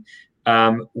Benning,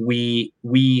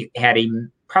 we had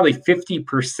probably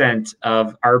 50%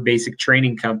 of our basic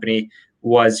training company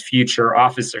was future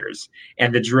officers,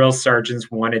 and the drill sergeants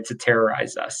wanted to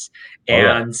terrorize us.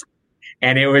 And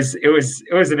and it was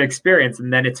an experience.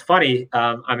 And then it's funny,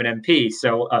 I'm an MP,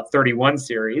 so 31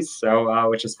 series, so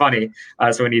which is funny.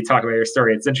 So when you talk about your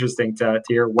story, it's interesting to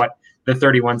hear what the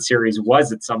 31 series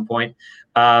was at some point.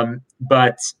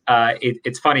 But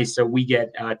it's funny. So we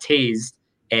get tased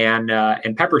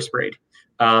and pepper sprayed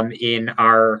in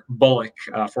our Bullock,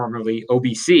 formerly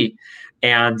OBC.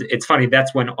 And it's funny,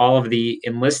 that's when all of the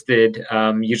enlisted,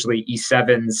 usually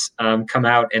E7s, come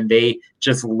out, and they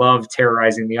just love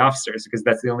terrorizing the officers because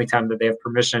that's the only time that they have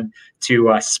permission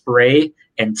to spray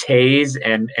and tase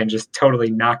and just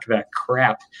totally knock the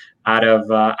crap out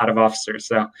of officers.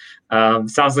 So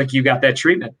sounds like you got that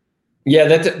treatment. Yeah,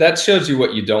 that shows you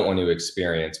what you don't want to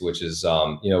experience, which is,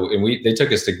 and they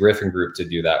took us to Griffin Group to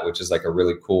do that, which is like a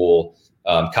really cool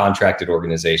contracted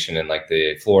organization in like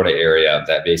the Florida area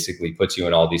that basically puts you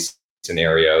in all these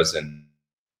scenarios and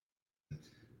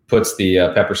puts the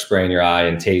pepper spray in your eye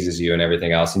and tases you and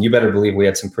everything else. And you better believe we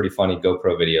had some pretty funny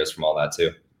GoPro videos from all that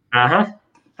too.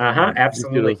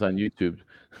 Absolutely. Those on YouTube.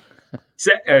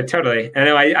 So, totally. I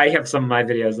know I have some of my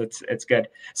videos. It's good.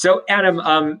 So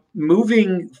Adam,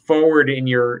 moving forward in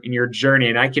your journey,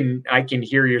 and I can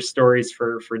hear your stories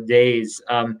for days.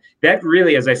 That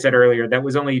really, as I said earlier, that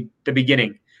was only the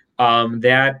beginning.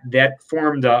 That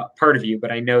formed a part of you,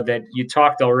 but I know that you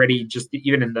talked already, just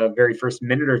even in the very first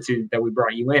minute or two that we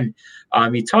brought you in.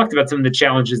 You talked about some of the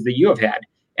challenges that you have had,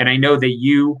 and I know that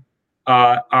you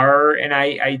are, and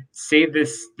I say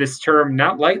this term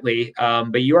not lightly,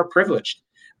 but you are privileged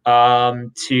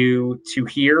to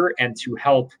hear and to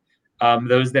help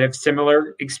those that have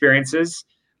similar experiences.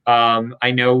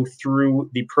 I know through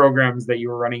the programs that you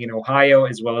were running in Ohio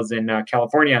as well as in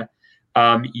California,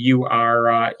 you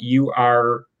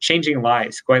are changing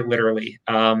lives quite literally.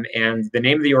 And the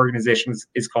name of the organization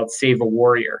is called Save a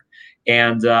Warrior.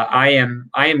 And I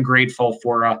am grateful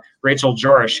for Rachel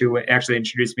Jorish, who actually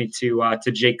introduced me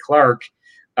to Jake Clark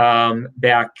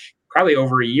back probably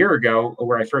over a year ago,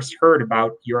 where I first heard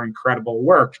about your incredible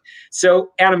work.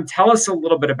 So, Adam, tell us a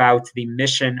little bit about the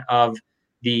mission of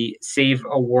the Save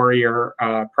a Warrior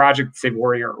project, Save a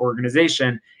Warrior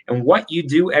organization, and what you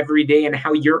do every day, and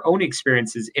how your own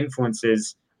experiences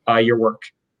influences your work.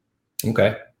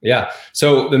 Okay, yeah.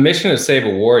 So the mission of Save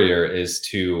a Warrior is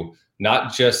to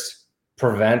not just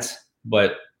prevent,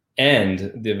 but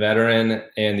end the veteran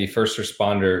and the first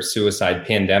responder suicide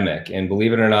pandemic. And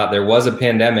believe it or not, there was a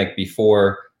pandemic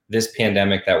before this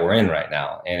pandemic that we're in right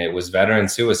now, and it was veteran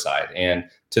suicide. And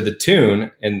to the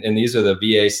tune, and these are the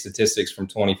VA statistics from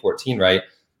 2014, right?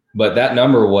 But that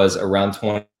number was around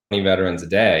 20 veterans a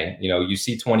day. You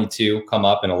see 22 come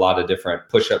up in a lot of different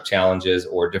push-up challenges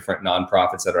or different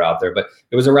nonprofits that are out there, but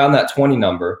it was around that 20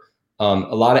 number.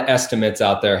 A lot of estimates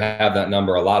out there have that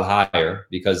number a lot higher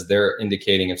because they're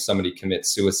indicating if somebody commits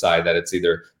suicide that it's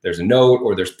either there's a note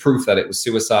or there's proof that it was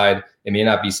suicide. It may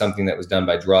not be something that was done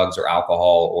by drugs or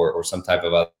alcohol or some type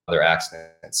of other accident.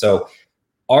 So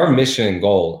our mission and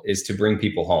goal is to bring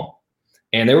people home.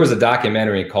 And there was a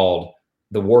documentary called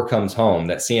The War Comes Home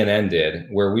that CNN did,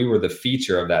 where we were the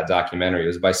feature of that documentary. It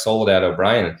was by Soledad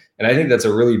O'Brien. And I think that's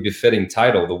a really befitting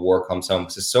title, The War Comes Home,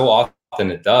 because so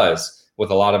often it does with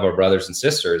a lot of our brothers and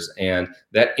sisters. And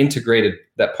that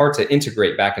part to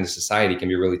integrate back into society can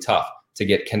be really tough, to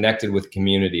get connected with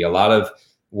community. A lot of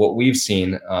what we've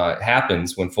seen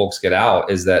happens when folks get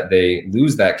out is that they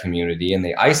lose that community and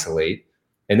they isolate.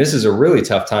 And this is a really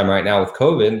tough time right now with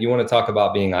COVID. You want to talk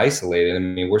about being isolated. I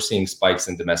mean, we're seeing spikes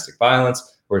in domestic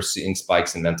violence. We're seeing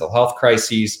spikes in mental health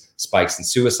crises, spikes in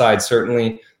suicide,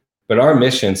 certainly. But our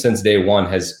mission since day one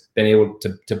has been able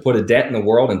to put a dent in the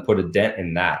world and put a dent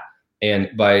in that.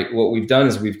 And by what we've done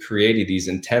is we've created these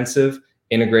intensive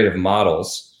integrative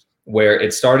models where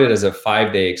it started as a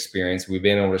 5-day experience. We've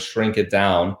been able to shrink it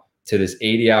down to this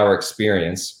 80-hour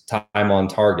experience, time on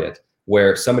target,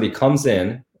 where somebody comes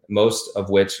in, most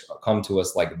of which come to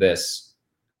us like this,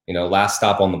 last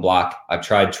stop on the block. I've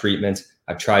tried treatment.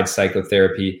 I've tried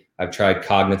psychotherapy. I've tried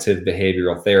cognitive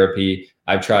behavioral therapy.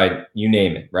 I've tried, you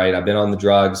name it, right? I've been on the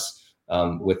drugs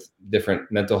with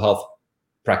different mental health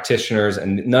practitioners,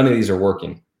 and none of these are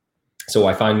working. So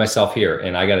I find myself here,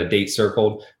 and I got a date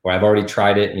circled where I've already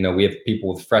tried it. We have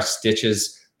people with fresh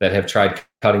stitches that have tried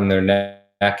cutting their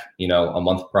neck, a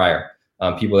month prior,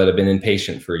 people that have been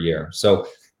inpatient for a year. So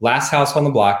last house on the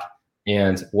block.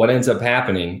 And what ends up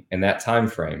happening in that time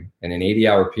frame in an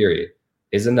 80-hour period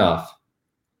is enough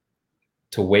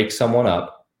to wake someone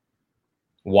up,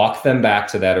 walk them back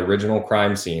to that original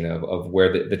crime scene of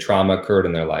where the trauma occurred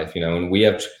in their life. And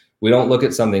we don't look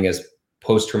at something as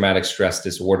post-traumatic stress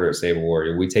disorder at Save a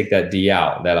Warrior. We take that D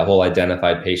out, that a whole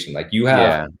identified patient. Like you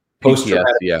have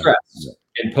post-traumatic stress.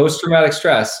 And post-traumatic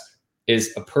stress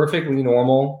is a perfectly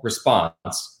normal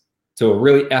response to a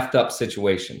really effed up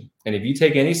situation. And if you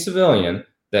take any civilian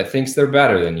that thinks they're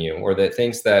better than you, or that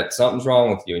thinks that something's wrong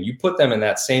with you, and you put them in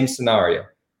that same scenario,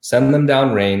 send them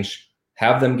down range,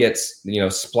 have them get,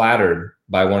 splattered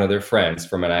by one of their friends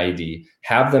from an IED,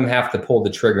 have them have to pull the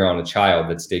trigger on a child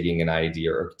that's digging an IED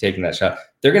or taking that shot,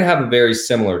 they're going to have a very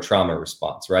similar trauma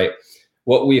response, right?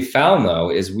 What we found,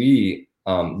 though, is we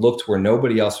looked where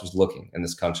nobody else was looking in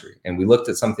this country. And we looked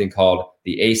at something called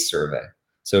the ACE survey.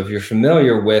 So if you're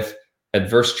familiar with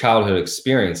adverse childhood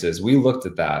experiences, we looked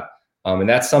at that. And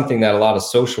that's something that a lot of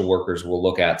social workers will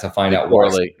look at to find out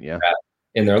what's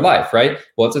in their life, right?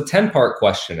 Well, it's a 10-part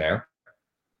questionnaire.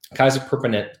 Kaiser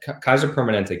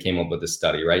Permanente came up with this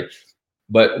study, right?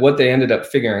 But what they ended up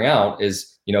figuring out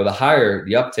is, the higher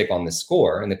the uptick on the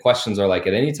score, and the questions are like,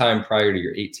 at any time prior to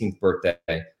your 18th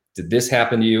birthday, did this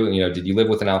happen to you? Did you live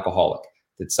with an alcoholic?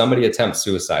 Did somebody attempt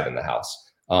suicide in the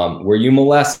house? Were you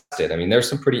molested? I mean, there's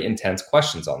some pretty intense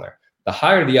questions on there. The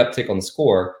higher the uptick on the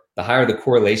score, the higher the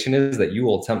correlation is that you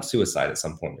will attempt suicide at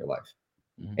some point in your life.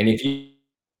 Mm-hmm. And if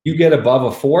you get above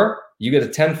a 4, you get a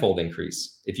 10-fold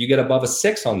increase. If you get above a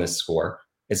 6 on this score,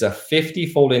 it's a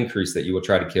 50-fold increase that you will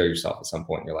try to kill yourself at some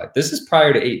point in your life. This is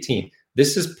prior to 18.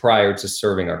 This is prior to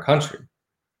serving our country.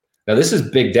 Now, this is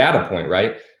big data point,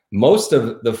 right? Most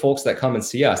of the folks that come and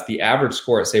see us, the average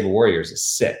score at Saber Warriors is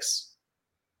 6.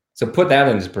 So put that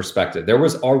into perspective. There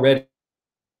was already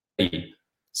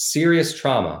serious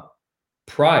trauma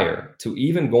prior to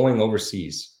even going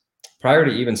overseas, prior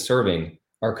to even serving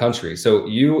our country. So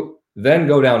you then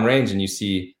go down range and you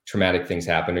see traumatic things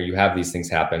happen, or you have these things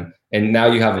happen, and now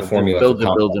you have a formula.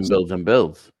 Builds and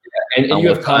builds. Yeah. And you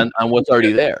have on what's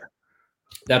already there.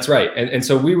 That's right. And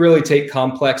so we really take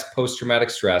complex post-traumatic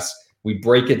stress. We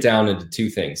break it down into 2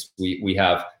 things. We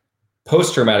have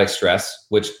post-traumatic stress,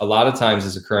 which a lot of times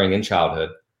is occurring in childhood.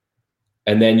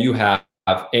 And then you have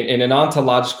an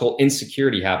ontological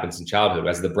insecurity happens in childhood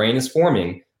as the brain is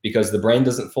forming, because the brain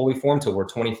doesn't fully form till we're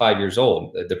 25 years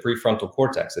old, the prefrontal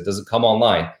cortex. It doesn't come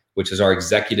online, which is our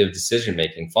executive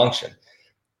decision-making function.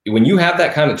 When you have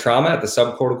that kind of trauma at the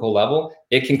subcortical level,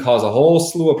 it can cause a whole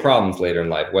slew of problems later in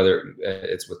life, whether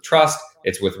it's with trust,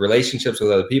 it's with relationships with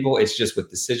other people, it's just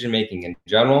with decision-making in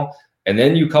general. And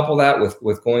then you couple that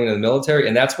with going to the military,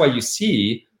 and that's why you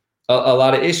see a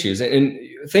lot of issues. And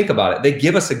think about it. They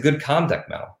give us a good conduct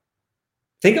medal.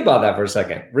 Think about that for a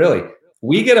second. Really,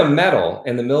 we get a medal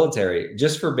in the military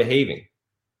just for behaving.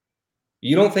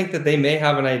 You don't think that they may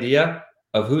have an idea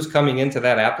of who's coming into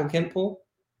that applicant pool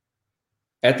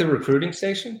at the recruiting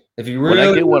station? If you really, when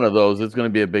I get one of those, it's going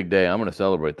to be a big day. I'm going to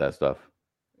celebrate that stuff.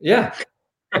 Yeah.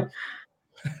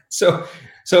 So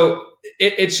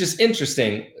it's just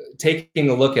interesting taking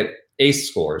a look at ACE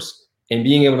scores and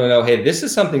being able to know, hey, this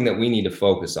is something that we need to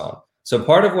focus on. So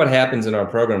part of what happens in our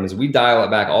program is we dial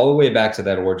it back all the way back to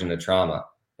that origin of trauma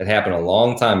that happened a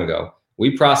long time ago.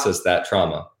 We process that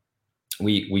trauma.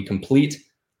 We complete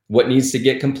what needs to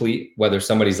get complete, whether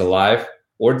somebody's alive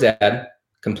or dead.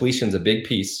 Completion's a big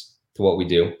piece to what we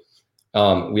do.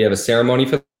 We have a ceremony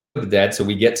for the dead, so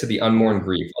we get to the unmourned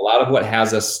grief. A lot of what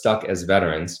has us stuck as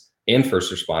veterans and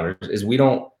first responders is we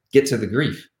don't get to the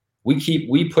grief.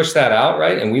 We push that out,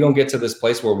 right? And we don't get to this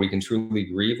place where we can truly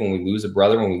grieve when we lose a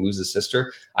brother, when we lose a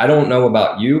sister. I don't know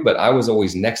about you, but I was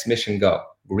always next mission go,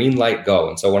 green light go.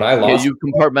 And so when I lost, you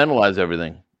compartmentalize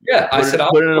everything. Yeah, I said,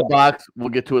 put it in a box. We'll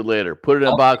get to it later. Put it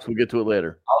in a box. We'll get to it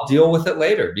later. I'll deal with it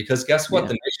later, because guess what? Yeah.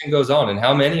 The mission goes on. And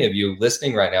how many of you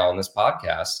listening right now on this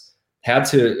podcast had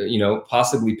to,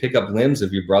 possibly pick up limbs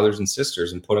of your brothers and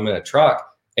sisters and put them in a truck?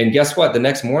 And guess what? The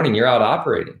next morning you're out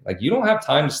operating. Like, you don't have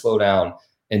time to slow down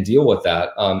and deal with that.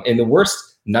 And the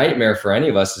worst nightmare for any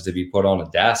of us is to be put on a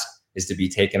desk, is to be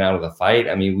taken out of the fight.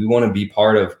 I mean, we want to be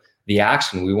part of the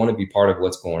action. We want to be part of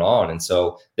what's going on. And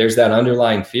so there's that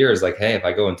underlying fear is like, hey, if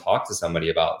I go and talk to somebody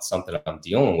about something I'm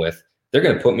dealing with, they're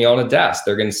going to put me on a desk.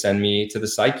 They're going to send me to the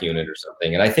psych unit or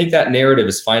something. And I think that narrative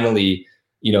is finally,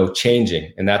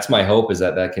 changing. And that's my hope, is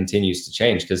that continues to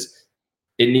change, because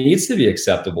it needs to be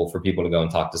acceptable for people to go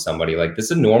and talk to somebody. Like, this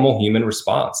is a normal human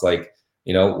response. Like,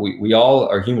 we all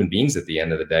are human beings at the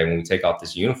end of the day when we take off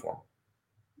this uniform.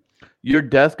 Your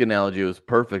desk analogy was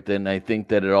perfect, and I think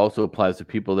that it also applies to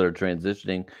people that are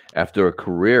transitioning after a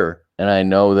career. And I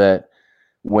know that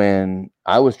when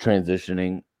I was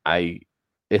transitioning,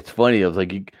 it's funny. I was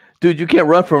like, dude, you can't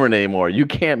run from it anymore. You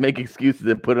can't make excuses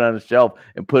and put it on a shelf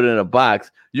and put it in a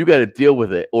box. You got to deal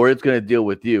with it, or it's going to deal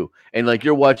with you. And like,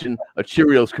 you're watching a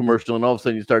Cheerios commercial, and all of a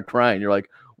sudden you start crying. You're like,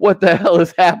 what the hell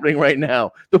is happening right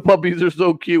now? The puppies are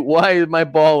so cute. Why am I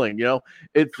bawling?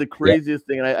 It's the craziest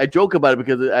thing. And I joke about it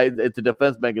because it's a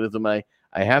defense mechanism. I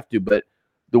have to, but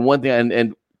the one thing,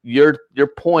 and your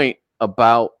point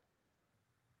about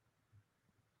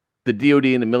the DoD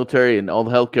and the military and all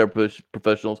the healthcare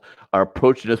professionals are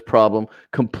approaching this problem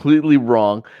completely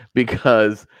wrong,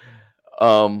 because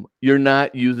you're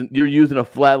using a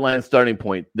flatline starting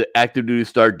point, the active duty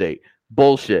start date.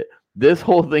 Bullshit. This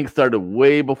whole thing started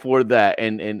way before that,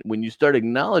 and when you start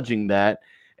acknowledging that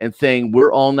and saying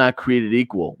we're all not created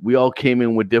equal, we all came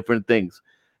in with different things,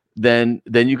 then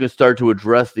you can start to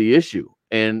address the issue,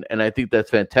 and I think that's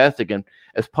fantastic. And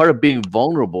as part of being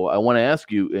vulnerable, I want to ask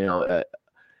you,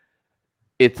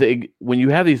 when you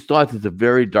have these thoughts, it's a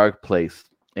very dark place,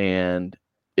 and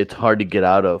it's hard to get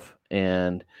out of,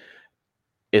 and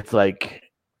it's like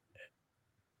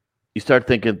you start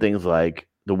thinking things like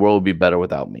the world would be better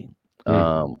without me.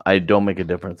 I don't make a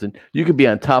difference, and you could be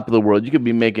on top of the world. You could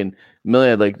be making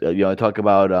million, like I talk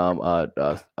about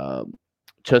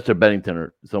Chester Bennington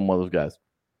or some one of those guys.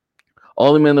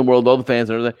 All the men in the world, all the fans,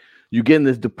 and everything. You get in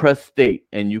this depressed state,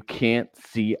 and you can't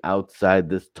see outside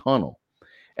this tunnel.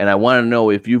 And I want to know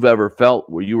if you've ever felt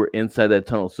where you were inside that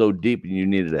tunnel so deep and you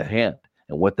needed a hand,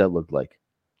 and what that looked like.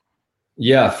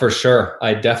 Yeah, for sure.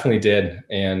 I definitely did.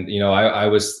 And, I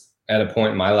was at a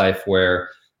point in my life where,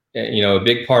 a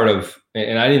big part of,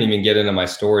 and I didn't even get into my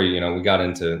story, we got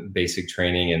into basic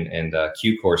training and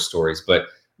Q course stories, but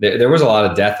there was a lot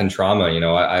of death and trauma.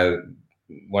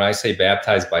 When I say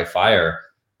baptized by fire,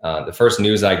 the first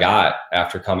news I got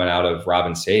after coming out of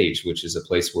Robin Sage, which is a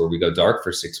place where we go dark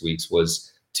for 6 weeks,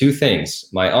 was two things.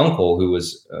 My uncle, who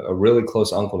was a really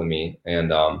close uncle to me,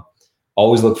 and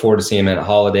always looked forward to seeing him at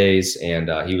holidays, and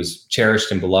he was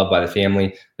cherished and beloved by the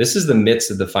family. This is the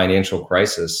midst of the financial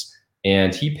crisis,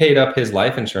 and he paid up his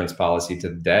life insurance policy to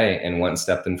the day and went and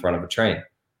stepped in front of a train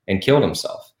and killed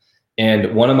himself.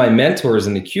 And one of my mentors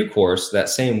in the Q course that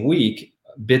same week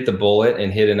bit the bullet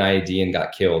and hit an IED and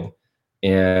got killed.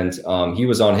 And he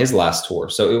was on his last tour.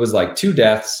 So it was like 2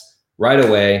 deaths right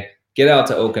away. Get out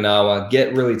to Okinawa,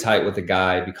 get really tight with the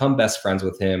guy, become best friends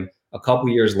with him. A couple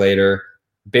years later,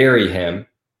 bury him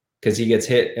because he gets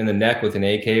hit in the neck with an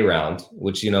AK round,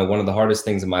 which, one of the hardest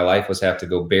things in my life was have to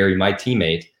go bury my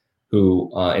teammate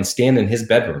who and stand in his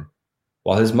bedroom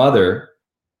while his mother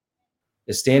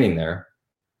is standing there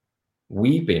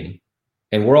weeping.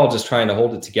 And we're all just trying to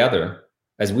hold it together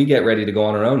as we get ready to go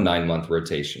on our own 9-month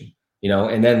rotation.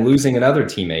 And then losing another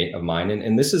teammate of mine.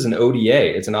 And this is an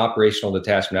ODA. It's an operational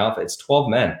detachment alpha. It's 12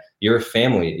 men. You're a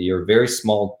family. You're a very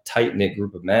small, tight-knit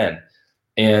group of men.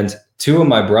 And 2 of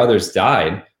my brothers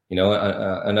died.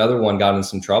 Another one got in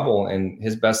some trouble, and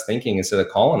his best thinking, instead of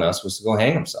calling us, was to go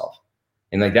hang himself.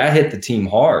 And that hit the team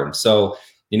hard. So,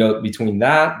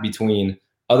 between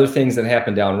other things that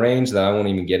happened downrange that I won't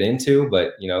even get into,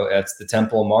 but, that's the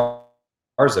Temple of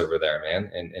Mars over there,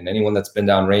 man. And anyone that's been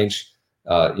downrange,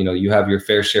 you have your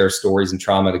fair share of stories and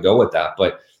trauma to go with that.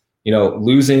 But,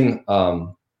 losing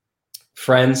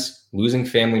friends, losing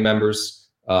family members,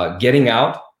 getting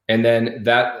out. And then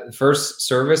that first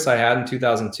service I had in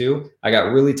 2002, I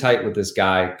got really tight with this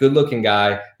guy, good looking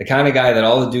guy, the kind of guy that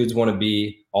all the dudes want to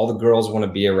be, all the girls want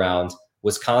to be around,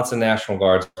 Wisconsin National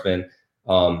Guardsman.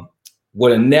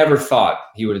 Would have never thought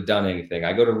he would have done anything.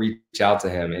 I go to reach out to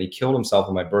him, and he killed himself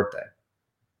on my birthday.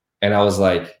 And I was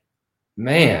like,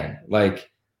 man,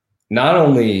 not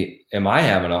only am I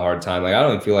having a hard time, I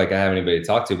don't even feel like I have anybody to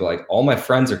talk to, but all my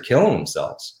friends are killing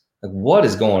themselves. What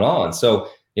is going on? So,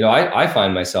 I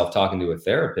find myself talking to a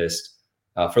therapist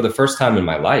for the first time in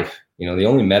my life. The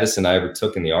only medicine I ever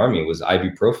took in the Army was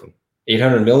ibuprofen,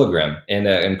 800 milligram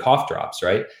and cough drops,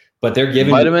 right? But they're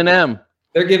giving vitamin M.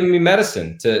 They're giving me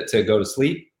medicine to go to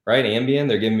sleep, right? Ambien.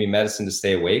 They're giving me medicine to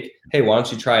stay awake. Hey, why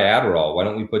don't you try Adderall? Why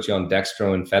don't we put you on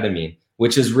dextroamphetamine,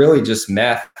 which is really just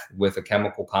meth with a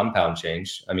chemical compound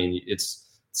change. I mean, it's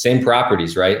same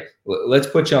properties, right? Let's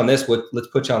put you on this. Let's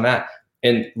put you on that.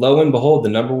 And lo and behold, the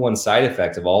number one side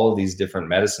effect of all of these different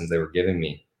medicines they were giving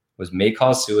me was may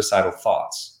cause suicidal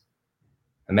thoughts.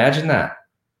 Imagine that.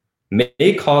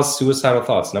 May cause suicidal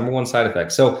thoughts, number one side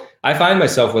effect. So I find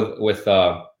myself with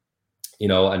a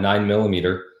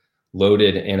 9mm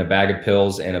loaded in a bag of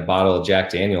pills and a bottle of Jack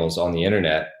Daniels on the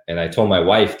internet. And I told my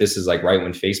wife, this is right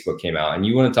when Facebook came out. And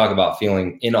you want to talk about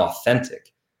feeling inauthentic.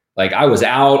 I was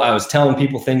out, I was telling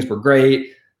people things were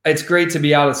great. It's great to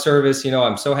be out of service.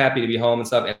 I'm so happy to be home and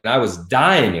stuff. And I was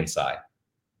dying inside,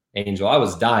 Angel. I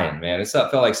was dying, man. It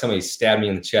felt like somebody stabbed me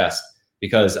in the chest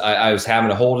because I was having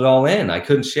to hold it all in. I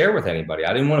couldn't share with anybody.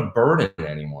 I didn't want to burden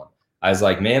anyone. I was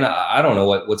like, man, I don't know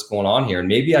what's going on here. And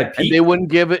maybe I peaked. And they wouldn't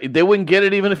give it. They wouldn't get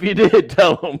it even if you did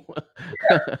tell them.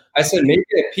 Yeah. I said, maybe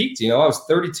I peaked. I was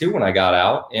 32 when I got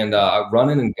out and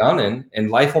running and gunning,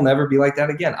 and life will never be like that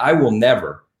again. I will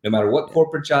never No matter what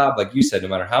corporate job, like you said, no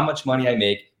matter how much money I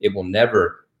make, it will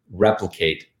never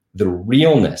replicate the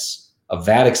realness of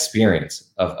that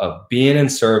experience of being in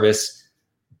service,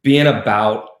 being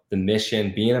about the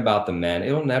mission, being about the men.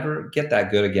 It'll never get that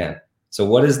good again. So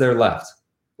what is there left?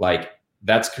 Like,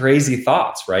 that's crazy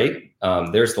thoughts, right?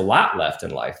 There's a lot left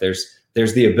in life.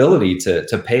 There's the ability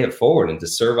to pay it forward and to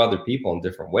serve other people in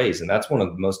different ways. And that's one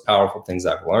of the most powerful things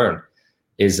I've learned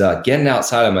is getting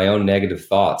outside of my own negative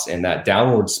thoughts and that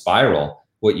downward spiral,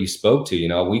 what you spoke to. You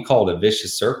know, we call it a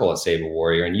vicious circle at Save a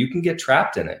Warrior, and you can get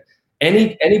trapped in it.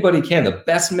 Anybody can. The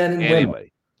best men and women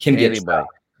can get trapped.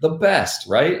 The best,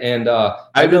 right? And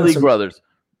Ivy League brothers,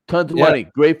 tons of money,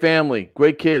 great family,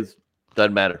 great kids.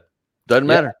 Doesn't matter. Doesn't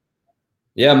matter.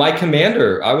 Yeah, my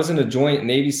commander, I was in a joint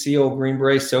Navy SEAL Green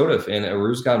Beret SOTF in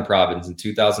Uruzgan province in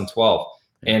 2012.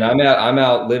 And I'm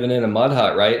out living in a mud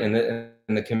hut, right? And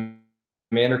the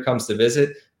commander comes to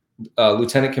visit,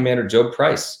 Lieutenant Commander Joe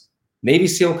Price. Navy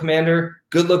SEAL commander,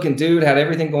 good-looking dude, had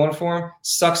everything going for him.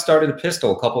 Started a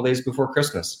pistol a couple days before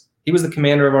Christmas. He was the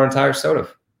commander of our entire SOTF.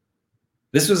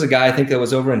 This was a guy, I think, that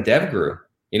was over in DevGru,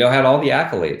 you know, had all the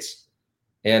accolades.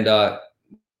 And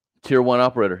Tier 1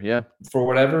 operator, yeah. For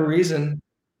whatever reason,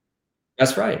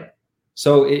 that's right.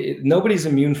 So nobody's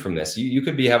immune from this. You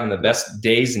could be having the best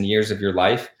days and years of your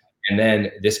life, and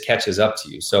then this catches up to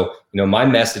you. So, you know, my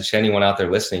message to anyone out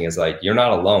there listening is like, you're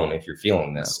not alone if you're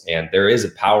feeling this. And there is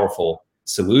a powerful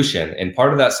solution. And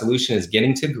part of that solution is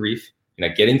getting to grief, you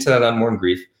know, getting to that unmourned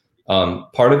grief.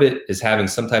 Part of it is having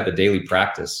some type of daily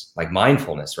practice, like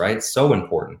mindfulness, right? It's so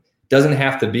important. It doesn't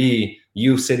have to be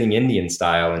you sitting Indian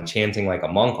style and chanting like a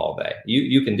monk all day.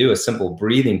 You can do a simple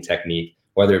breathing technique,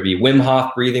 whether it be Wim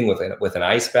Hof breathing with an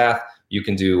ice bath. You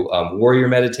can do warrior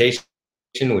meditation,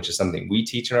 which is something we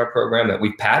teach in our program that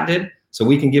we patented, so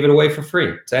we can give it away for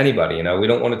free to anybody. You know, we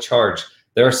don't want to charge.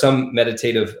 There are some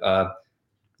meditative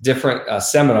different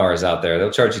seminars out there. They'll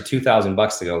charge you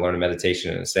 $2,000 to go learn a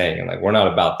meditation and a saying. And like, we're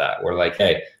not about that. We're like,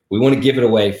 hey, we want to give it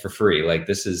away for free. Like,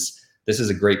 this is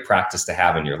a great practice to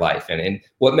have in your life. And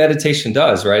what meditation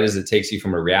does, right, is it takes you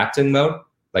from a reacting mode.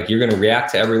 Like, you're going to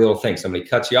react to every little thing. Somebody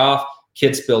cuts you off,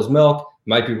 kid spills milk, you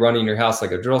might be running your house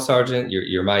like a drill sergeant.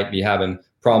 You might be having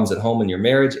problems at home in your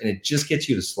marriage. And it just gets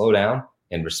you to slow down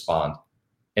and respond.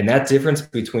 And that difference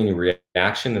between a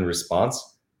reaction and response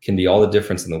can be all the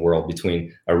difference in the world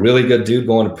between a really good dude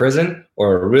going to prison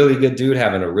or a really good dude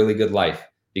having a really good life,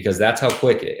 because that's how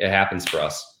quick it happens for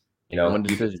us. You know,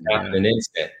 you can happen in an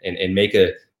instant and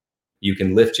you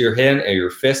can lift your hand or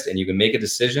your fist and you can make a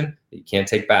decision that you can't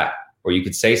take back, or you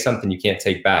could say something you can't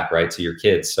take back, right, to your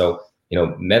kids. So, you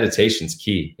know, meditation's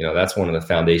key. You know, that's one of the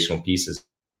foundational pieces.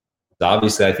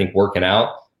 Obviously, I think working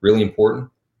out, really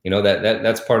important. You know,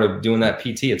 that's part of doing that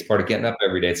PT. It's part of getting up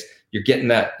every day. You're getting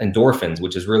that endorphins,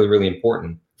 which is really, really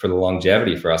important for the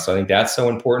longevity for us. So I think that's so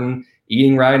important.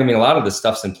 Eating right. I mean, a lot of this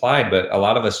stuff's implied, but a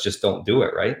lot of us just don't do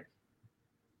it, right?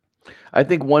 I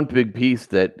think one big piece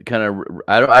that kind of,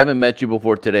 I haven't met you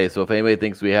before today, so if anybody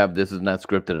thinks we have, this is not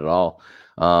scripted at all.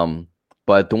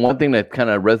 But the one thing that kind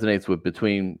of resonates with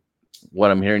between what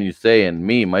I'm hearing you say and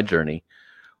me, my journey,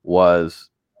 was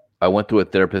I went to a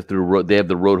therapist they have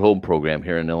the Road Home program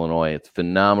here in Illinois. It's a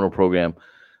phenomenal program.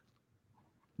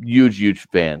 Huge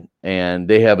fan. And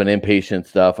they have an inpatient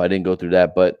stuff. I didn't go through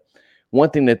that. But one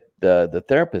thing that the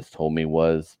therapist told me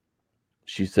was,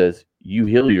 she says, you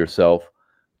heal yourself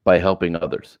by helping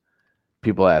others.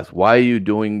 People ask, why are you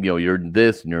doing, you know, you're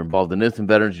this and you're involved in this and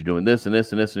veterans, you're doing this and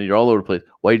this and this, and you're all over the place.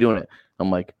 Why are you doing it? I'm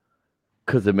like,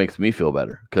 because it makes me feel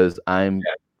better. Because I'm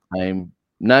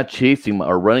not chasing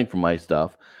or running from my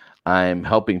stuff. I'm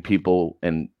helping people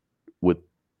and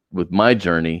with my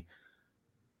journey,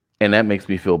 and that makes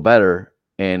me feel better,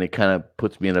 and it kind of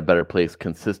puts me in a better place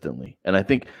consistently. And I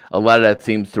think a lot of that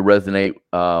seems to resonate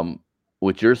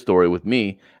with your story with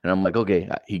me, and I'm like, okay,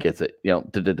 he gets it. You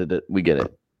know, we get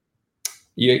it.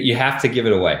 You have to give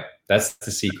it away. That's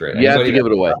the secret. You have to give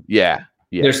it away. Yeah.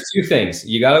 There's two things.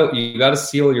 You gotta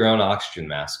seal your own oxygen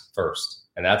mask first,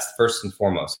 and that's first and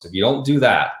foremost. If you don't do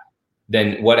that,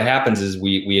 then what happens is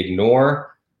we ignore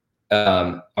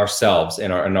ourselves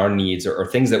and our needs or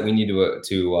things that we need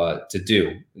to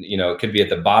do. You know, it could be at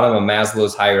the bottom of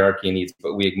Maslow's hierarchy of needs,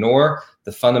 but we ignore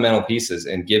the fundamental pieces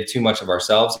and give too much of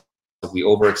ourselves. If we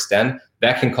overextend,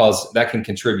 that can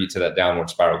contribute to that downward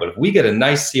spiral. But if we get a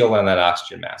nice seal on that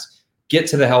oxygen mask, get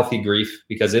to the healthy grief,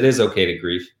 because it is okay to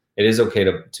grieve. It is okay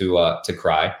to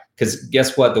cry, because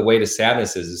guess what? The way to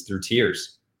sadness is through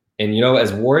tears. And, you know,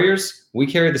 as warriors, we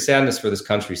carry the sadness for this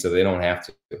country so they don't have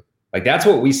to. Like, that's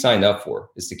what we signed up for,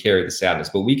 is to carry the sadness.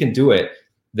 But we can do it,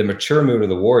 the mature mood of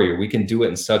the warrior, we can do it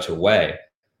in such a way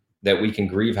that we can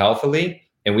grieve healthily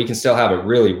and we can still have a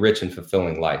really rich and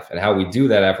fulfilling life. And how we do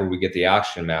that after we get the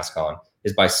oxygen mask on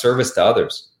is by service to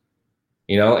others.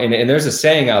 You know, and there's a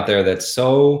saying out there that's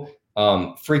so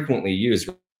frequently used,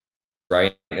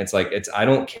 right? And it's like, I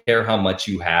don't care how much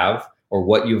you have or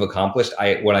what you've accomplished.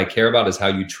 What I care about is how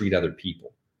you treat other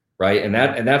people, right? And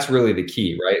that's really the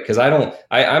key, right? Because I'm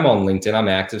on LinkedIn, I'm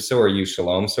active, so are you,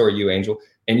 Shalom, so are you, Angel.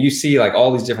 And you see like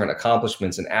all these different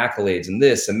accomplishments and accolades and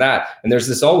this and that. And there's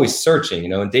this always searching, you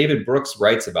know, and David Brooks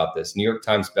writes about this, New York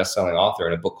Times bestselling author,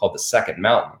 in a book called The Second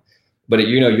Mountain. But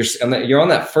you know, you're on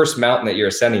that first mountain that you're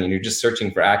ascending, and you're just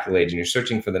searching for accolades, and you're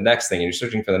searching for the next thing, and you're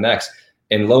searching for the next.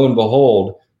 And lo and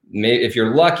behold, if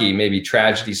you're lucky, maybe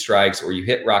tragedy strikes, or you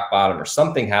hit rock bottom, or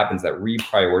something happens that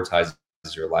reprioritizes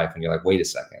your life, and you're like, wait a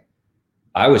second,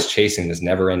 I was chasing this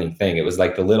never-ending thing. It was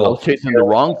like the little. I was chasing the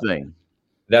wrong thing.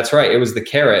 That's right. It was the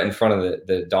carrot in front of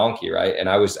the donkey, right? And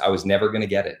I was never going to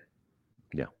get it.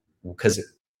 Yeah, because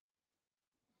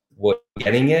what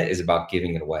getting it is about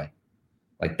giving it away.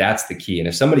 Like that's the key. And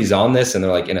if somebody's on this and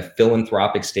they're like in a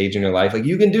philanthropic stage in their life, like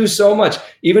you can do so much.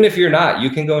 Even if you're not,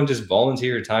 you can go and just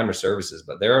volunteer your time or services.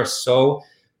 But there are so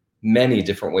many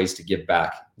different ways to give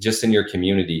back just in your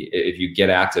community. If you get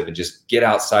active and just get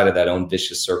outside of that own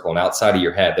vicious circle and outside of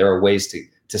your head, there are ways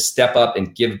to step up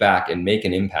and give back and make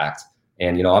an impact.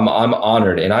 And, you know, I'm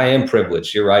honored and I am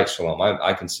privileged. You're right, Shalom.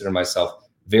 I consider myself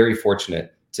very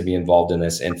fortunate to be involved in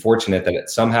this, and fortunate that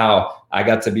somehow I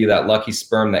got to be that lucky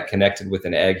sperm that connected with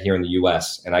an egg here in the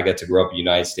US, and I got to grow up a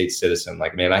United States citizen.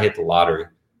 Like, man, I hit the lottery,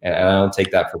 and I don't take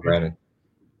that for granted.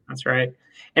 That's right.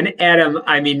 And Adam,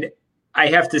 I mean, I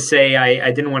have to say,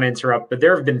 I didn't want to interrupt, but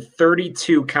there have been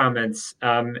 32 comments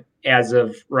as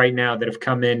of right now that have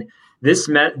come in. This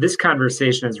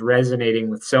conversation is resonating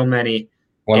with so many.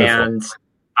 Wonderful. And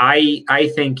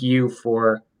I thank you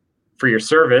for your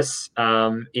service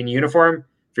in uniform,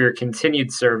 for your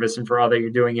continued service, and for all that you're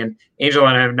doing. And Angel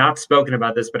and I have not spoken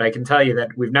about this, but I can tell you that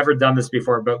we've never done this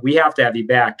before, but we have to have you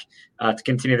back to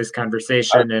continue this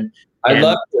conversation. I'd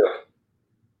love to.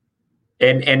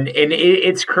 And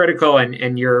it's critical,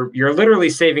 and you're literally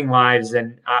saving lives.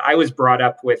 And I was brought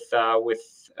up with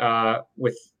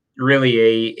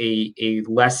really a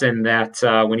lesson that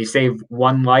when you save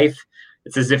one life,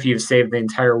 it's as if you've saved the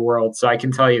entire world. So I can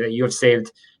tell you that you have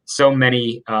saved so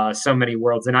many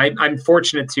worlds. And I'm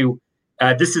fortunate to,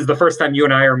 this is the first time you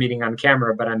and I are meeting on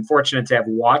camera, but I'm fortunate to have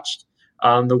watched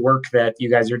the work that you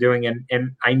guys are doing.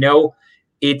 And I know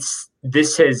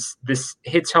this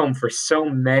hits home for so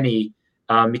many,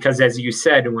 because as you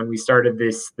said, when we started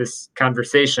this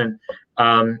conversation,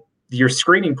 your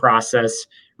screening process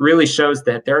really shows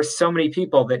that there are so many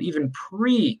people that even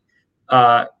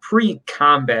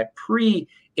pre-combat,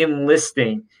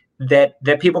 pre-enlisting,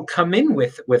 that people come in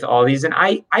with all these. And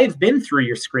I've been through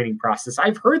your screening process.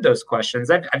 I've heard those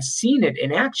questions. I've seen it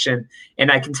in action.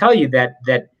 And I can tell you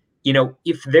that, you know,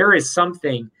 if there is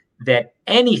something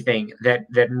anything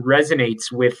that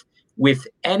resonates with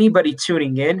anybody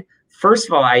tuning in, first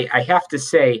of all, I have to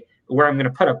say, where I'm going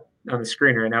to put up on the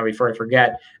screen right now before I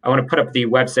forget, I want to put up the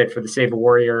website for the Save a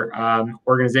Warrior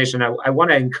organization. I want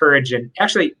to encourage and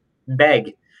actually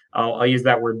beg, I'll use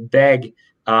that word, beg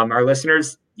our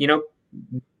listeners, you know,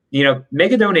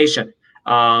 make a donation,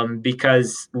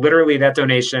 because literally that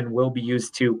donation will be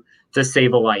used to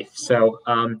save a life. So,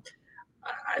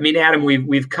 I mean, Adam,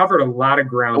 we've covered a lot of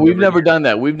ground. We've never done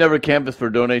that. We've never canvassed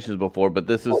for donations before, but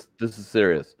this is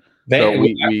serious. I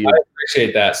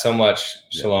appreciate that so much,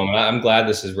 Shalom. And I'm glad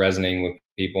this is resonating with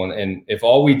people. And if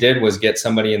all we did was get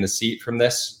somebody in the seat from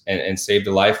this and saved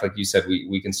a life, like you said,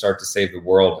 we can start to save the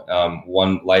world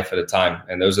one life at a time.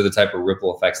 And those are the type of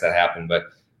ripple effects that happen. But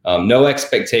no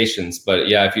expectations. But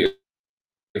yeah,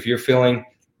 if you're feeling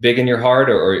big in your heart,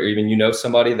 or even you know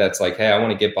somebody that's like, hey, I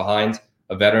want to get behind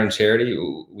a veteran charity,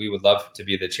 we would love to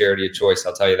be the charity of choice.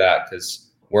 I'll tell you that, because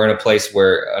we're in a place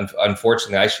where,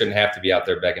 unfortunately, I shouldn't have to be out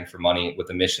there begging for money with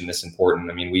a mission this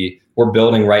important. I mean, we're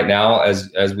building right now,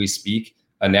 as we speak,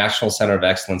 a National Center of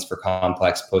Excellence for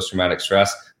Complex Post-Traumatic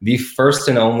Stress, the first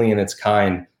and only in its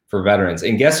kind for veterans.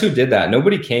 And guess who did that?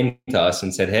 Nobody came to us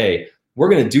and said, hey, we're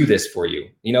going to do this for you.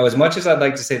 You know, as much as I'd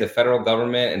like to say the federal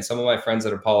government and some of my friends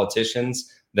that are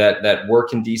politicians that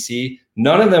work in DC,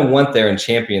 none of them went there and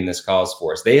championed this cause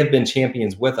for us. They have been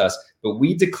champions with us, but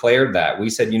we declared that. We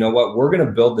said, you know what, we're going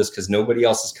to build this because nobody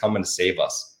else is coming to save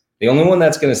us. The only one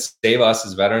that's going to save us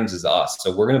as veterans is us.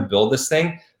 So we're going to build this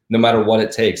thing no matter what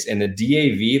it takes. And the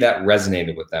DAV, that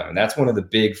resonated with them. And that's one of the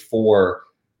big four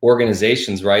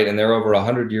organizations, right? And they're over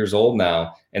 100 years old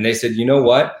now. And they said, you know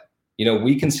what, you know,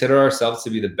 we consider ourselves to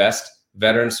be the best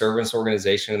veteran service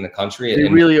organization in the country. We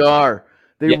really are.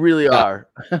 They really are.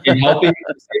 In helping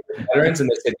veterans, and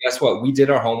they said, guess what? We did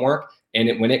our homework.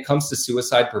 And when it comes to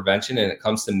suicide prevention and it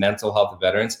comes to mental health of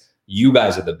veterans, you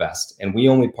guys are the best. And we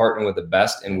only partner with the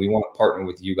best, and we want to partner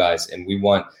with you guys. And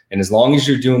as long as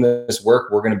you're doing this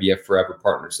work, we're going to be a forever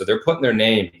partner. So they're putting their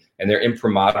name and their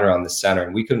imprimatur on the center,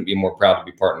 and we couldn't be more proud to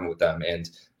be partnering with them. And,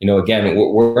 again,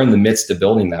 we're in the midst of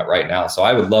building that right now. So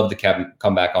I would love to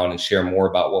come back on and share more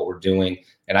about what we're doing.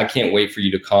 And I can't wait for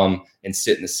you to come and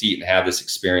sit in the seat and have this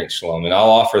experience, Shalom. And I'll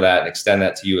offer that and extend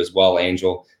that to you as well,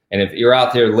 Angel. And if you're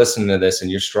out there listening to this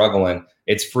and you're struggling,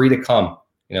 it's free to come.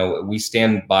 We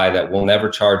stand by that. We'll never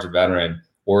charge a veteran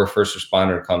or a first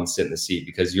responder to come and sit in the seat,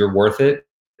 because you're worth it.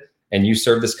 And you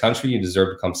serve this country, you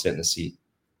deserve to come sit in the seat.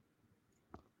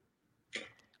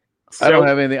 I don't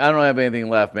have anything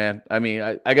left, man. I mean,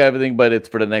 I got everything, but it's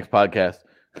for the next podcast.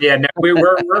 Yeah, no,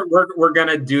 we're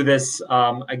gonna do this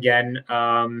again,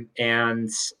 and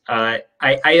I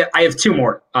have two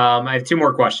more. I have two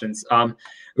more questions.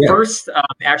 First,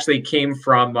 actually came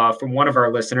from one of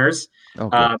our listeners,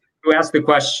 who asked the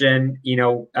question.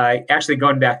 Actually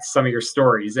going back to some of your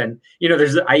stories, and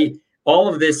there's all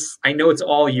of this. I know it's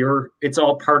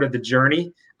all part of the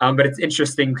journey. But it's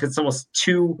interesting because it's almost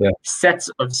two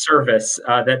sets of service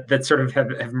that sort of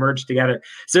have merged together.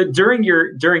 So during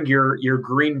your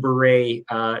Green Beret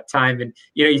time, and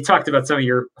you talked about some of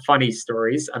your funny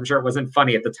stories. I'm sure it wasn't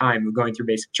funny at the time of going through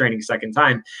basic training second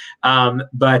time,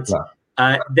 but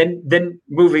then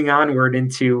moving onward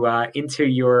into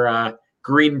your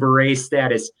Green Beret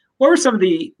status, what were some of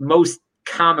the most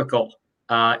comical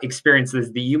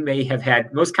experiences that you may have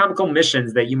had, most comical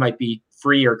missions that you might be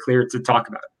free or clear to talk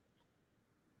about?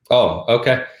 Oh,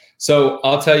 okay. So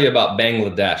I'll tell you about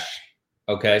Bangladesh.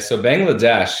 Okay. So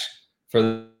Bangladesh,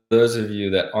 for those of you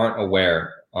that aren't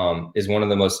aware, is one of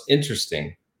the most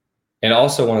interesting and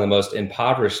also one of the most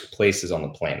impoverished places on the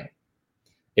planet.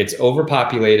 It's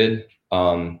overpopulated.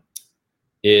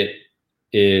 It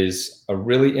is a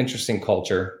really interesting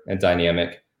culture and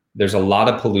dynamic. There's a lot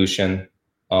of pollution.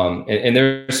 And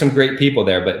there's some great people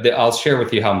there, but I'll share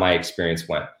with you how my experience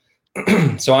went.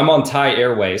 So I'm on Thai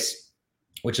Airways,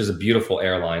 which is a beautiful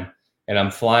airline, and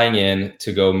I'm flying in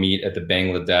to go meet at the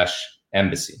Bangladesh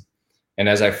embassy. And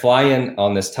as I fly in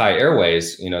on this Thai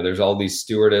Airways, there's all these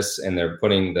stewardess, and they're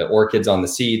putting the orchids on the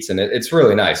seats, and it's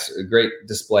really nice, a great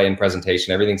display and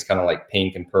presentation. Everything's kind of like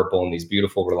pink and purple and these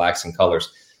beautiful, relaxing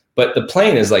colors. But the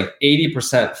plane is like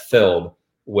 80% filled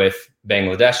with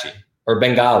Bangladeshi, or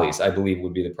Bengalis, I believe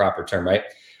would be the proper term, right?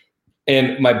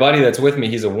 And my buddy that's with me,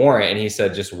 he's a warrant, and he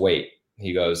said, just wait.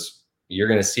 He goes, you're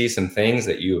going to see some things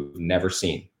that you've never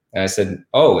seen. And I said,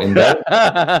 oh,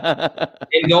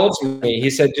 indulge me. He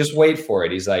said, just wait for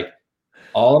it. He's like,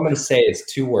 all I'm going to say is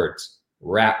 2 words,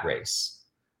 rat race.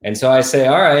 And so I say,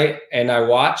 all right. And I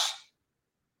watch,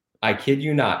 I kid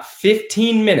you not,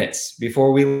 15 minutes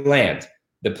before we land.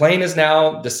 The plane is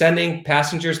now descending.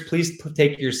 Passengers, please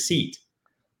take your seat.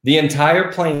 The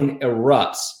entire plane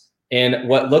erupts in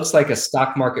what looks like a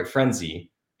stock market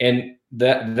frenzy. And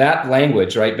that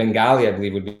language, right? Bengali, I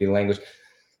believe, would be the language.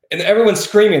 And everyone's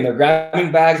screaming. They're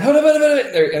grabbing bags. And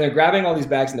they're grabbing all these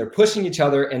bags, and they're pushing each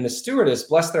other. And the stewardess,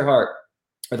 bless their heart,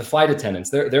 or the flight attendants,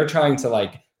 they're trying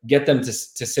to get them to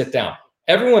sit down.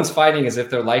 Everyone's fighting as if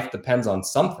their life depends on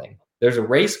something. There's a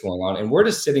race going on, and we're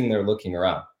just sitting there looking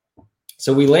around.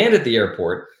 So we land at the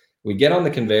airport. We get on the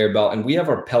conveyor belt, and we have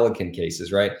our Pelican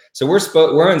cases, right? So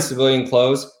we're in civilian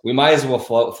clothes. We might as well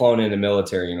flown in a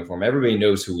military uniform. Everybody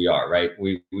knows who we are, right?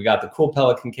 We got the cool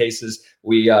Pelican cases.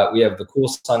 We have the cool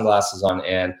sunglasses on,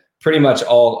 and pretty much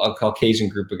all a Caucasian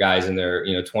group of guys in their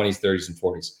 20s, 30s, and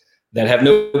 40s that have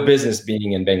no business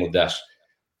being in Bangladesh.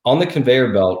 On the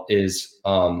conveyor belt is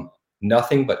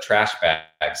nothing but trash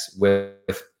bags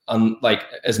with like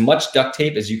as much duct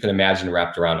tape as you can imagine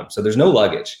wrapped around them. So there's no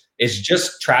luggage. It's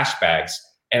just trash bags.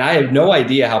 And I have no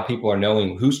idea how people are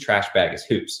knowing whose trash bag is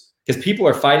whose, because people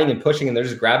are fighting and pushing, and they're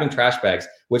just grabbing trash bags,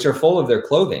 which are full of their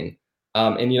clothing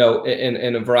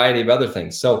and a variety of other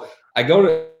things. So I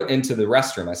go into the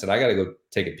restroom. I said, I got to go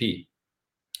take a pee.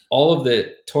 All of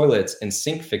the toilets and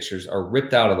sink fixtures are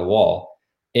ripped out of the wall.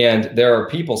 And there are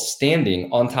people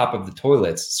standing on top of the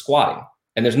toilets squatting.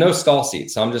 And there's no stall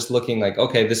seats. So I'm just looking like,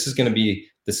 okay, this is going to be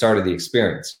the start of the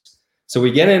experience. So we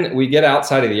get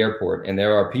outside of the airport, and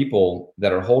there are people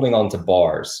that are holding on to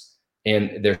bars,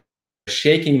 and they're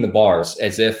shaking the bars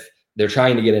as if they're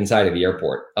trying to get inside of the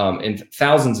airport. And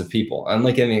thousands of people,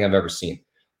 unlike anything I've ever seen.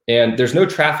 And there's no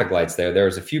traffic lights there.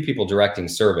 There's a few people directing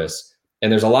service, and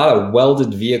there's a lot of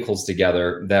welded vehicles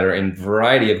together that are in a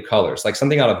variety of colors, like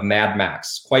something out of Mad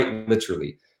Max, quite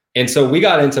literally. And so we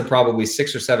got into probably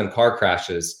 6 or 7 car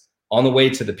crashes on the way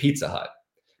to the Pizza Hut.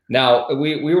 Now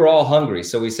we were all hungry.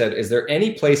 So we said, is there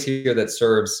any place here that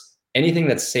serves anything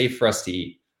that's safe for us to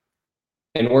eat?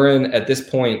 And at this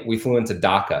point, we flew into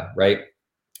Dhaka, right?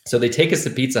 So they take us to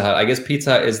Pizza Hut. I guess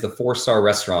Pizza Hut is the 4-star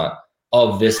restaurant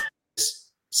of this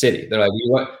city. They're like,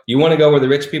 you want to go where the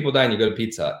rich people dine, you go to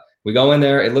Pizza Hut. We go in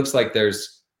there. It looks like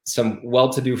there's some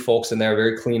well-to-do folks in there,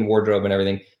 very clean wardrobe and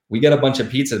everything. We get a bunch of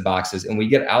pizza boxes and we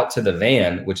get out to the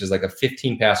van, which is like a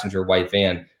 15-passenger white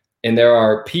van. And there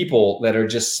are people that are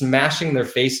just smashing their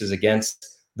faces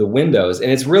against the windows.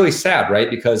 And it's really sad, right?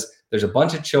 Because there's a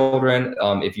bunch of children.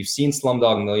 If you've seen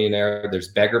Slumdog Millionaire, there's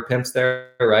beggar pimps there,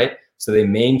 right? So they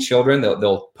maim children.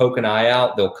 They'll poke an eye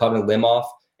out. They'll cut a limb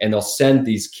off. And they'll send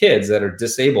these kids that are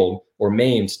disabled or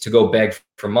maimed to go beg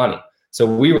for money. So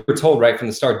we were told right from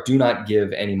the start, do not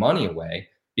give any money away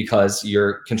because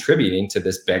you're contributing to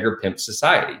this beggar pimp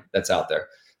society that's out there.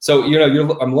 So,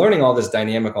 I'm learning all this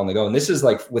dynamic on the go. And this is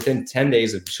like within 10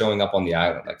 days of showing up on the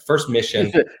island, like first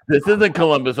mission. This isn't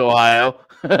Columbus, Ohio.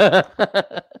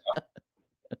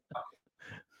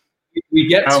 We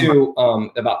get to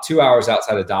about 2 hours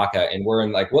outside of Dhaka, and we're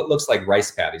in like what looks like rice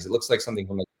paddies. It looks like something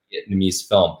from a Vietnamese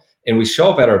film. And we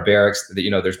show up at our barracks.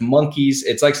 There's monkeys.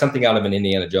 It's like something out of an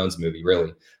Indiana Jones movie,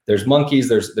 really. There's monkeys.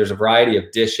 There's a variety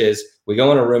of dishes. We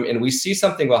go in a room and we see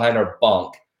something behind our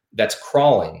bunk that's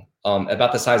crawling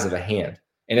about the size of a hand,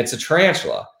 and it's a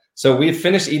tarantula. So we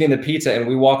finished eating the pizza, and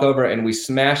we walk over and we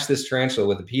smash this tarantula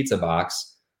with a pizza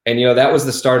box. And that was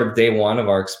the start of day one of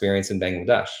our experience in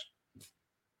Bangladesh.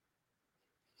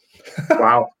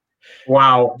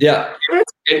 Wow. Yeah.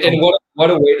 And what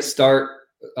a way to start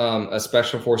a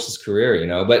special forces career,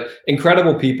 but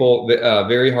incredible people,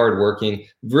 very hardworking,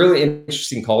 really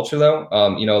interesting culture though.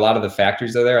 A lot of the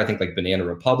factories are there. I think like Banana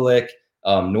Republic,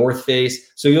 North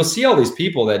Face. So you'll see all these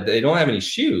people that they don't have any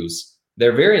shoes.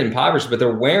 They're very impoverished, but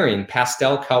they're wearing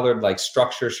pastel colored like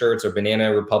structure shirts or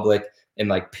Banana Republic and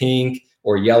like pink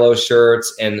or yellow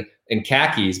shirts and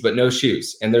khakis, but no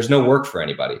shoes. And there's no work for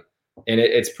anybody. And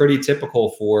it's pretty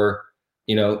typical for,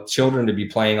 children to be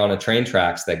playing on a train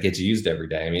tracks that gets used every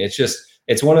day. I mean,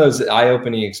 it's one of those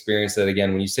eye-opening experiences that,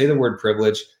 again, when you say the word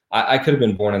privilege, I could have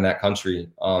been born in that country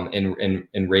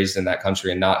and raised in that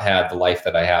country and not had the life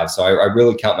that I have. So I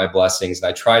really count my blessings, and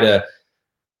I try to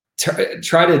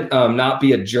not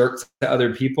be a jerk to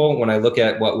other people when I look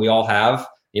at what we all have,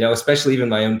 especially even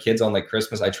my own kids on like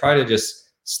Christmas. I try to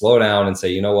just slow down and say,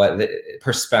 you know what,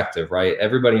 perspective, right?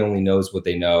 Everybody only knows what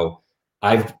they know.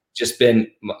 I've just been,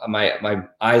 my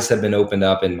eyes have been opened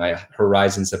up and my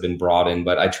horizons have been broadened,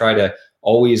 but I try to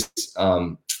always,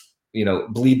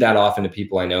 bleed that off into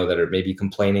people I know that are maybe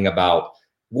complaining about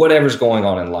whatever's going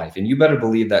on in life. And you better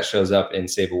believe that shows up in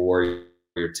Save a Warrior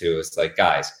too. It's like,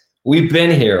 guys, we've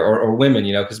been here, or women,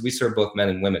 because we serve both men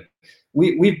and women.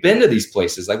 We've been to these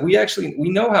places. Like we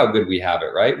know how good we have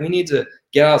it, right? We need to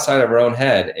get outside of our own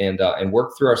head and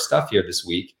work through our stuff here this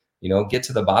week, get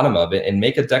to the bottom of it and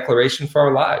make a declaration for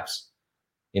our lives,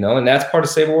 and that's part of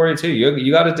Save a Warrior too.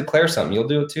 You got to declare something. You'll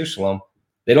do it too, Shalom.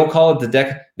 They don't call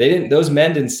it those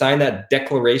men didn't sign that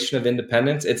Declaration of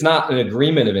Independence. It's not an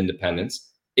agreement of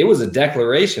independence. It was a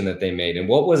declaration that they made. And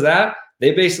what was that?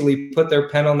 They basically put their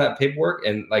pen on that paperwork,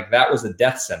 and like that was a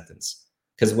death sentence.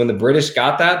 Because when the British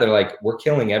got that, they're like, we're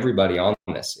killing everybody on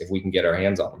this if we can get our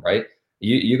hands on them, right?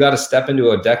 You got to step into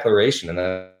a declaration, and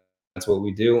that's what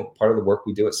we do. Part of the work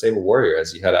we do at Save a Warrior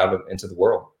as you head out into the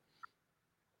world.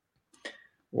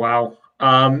 Wow.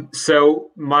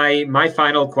 So my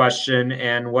final question,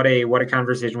 and what a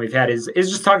conversation we've had, is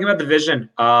just talking about the vision.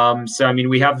 So I mean,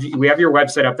 we have your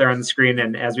website up there on the screen,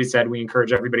 and as we said, we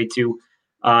encourage everybody to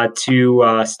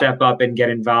step up and get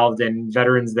involved. And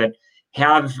veterans that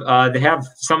have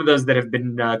some of those that have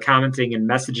been commenting and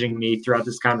messaging me throughout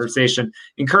this conversation,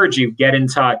 encourage you, get in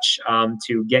touch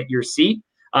to get your seat.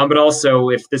 But also,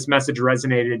 if this message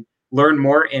resonated, learn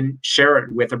more and share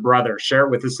it with a brother, share it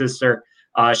with a sister,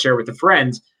 share it with a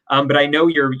friend. But I know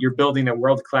you're building a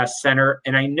world-class center,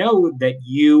 and I know that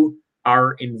you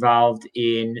are involved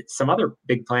in some other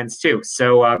big plans too.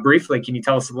 So briefly, can you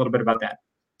tell us a little bit about that?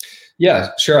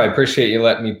 Yeah, sure. I appreciate you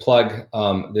letting me plug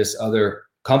this other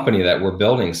company that we're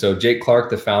building. So Jake Clark,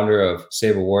 the founder of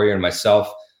Save a Warrior, and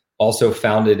myself also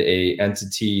founded a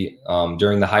entity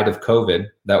during the height of COVID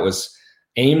that was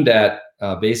aimed at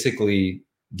basically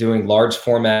doing large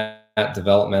format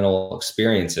developmental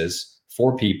experiences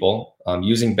for people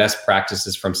using best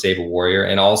practices from Save a Warrior,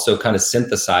 and also kind of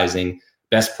synthesizing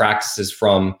best practices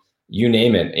from, you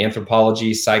name it,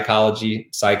 anthropology, psychology,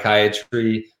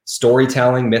 psychiatry,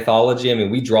 storytelling, mythology. I mean,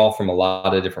 we draw from a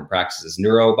lot of different practices,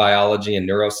 neurobiology and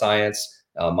neuroscience,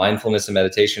 mindfulness and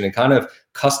meditation, and kind of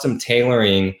custom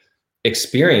tailoring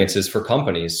experiences for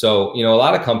companies. So, a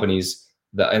lot of companies,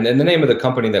 and the name of the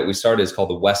company that we started is called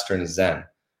the Western Zen.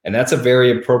 And that's a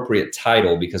very appropriate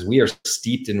title because we are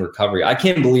steeped in recovery. I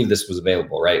can't believe this was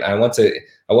available, right? I went to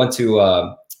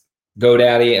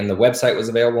GoDaddy and the website was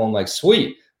available. I'm like,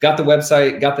 sweet, got the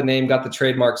website, got the name, got the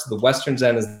trademarks. The Western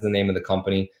Zen is the name of the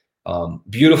company.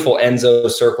 Beautiful Enzo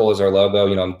circle is our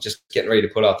logo. I'm just getting ready to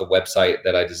put out the website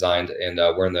that I designed, and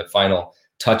we're in the final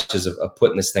touches of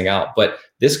putting this thing out. But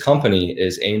this company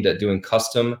is aimed at doing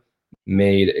custom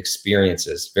made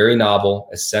experiences, very novel,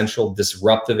 essential,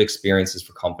 disruptive experiences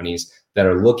for companies that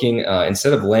are looking,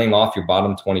 instead of laying off your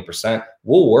bottom 20%,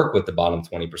 we'll work with the bottom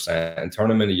 20% and turn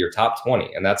them into your top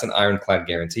 20. And that's an ironclad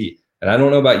guarantee. And I don't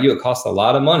know about you, it costs a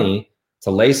lot of money to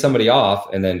lay somebody off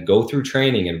and then go through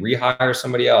training and rehire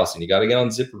somebody else. And you got to get on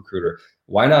ZipRecruiter.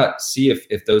 Why not see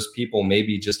if those people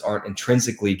maybe just aren't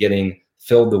intrinsically getting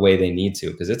filled the way they need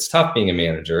to? Because it's tough being a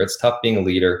manager, it's tough being a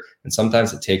leader, and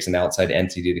sometimes it takes an outside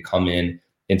entity to come in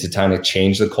and to kind of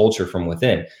change the culture from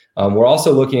within. We're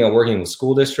also looking at working with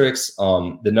school districts.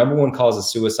 The number one cause of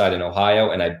suicide in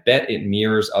Ohio, and I bet it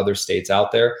mirrors other states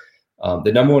out there,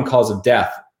 the number one cause of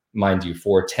death, mind you,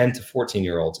 for 10 to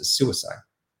 14-year-olds is suicide.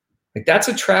 Like, that's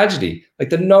a tragedy. Like,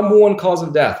 the number one cause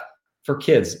of death for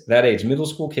kids that age, middle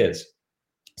school kids,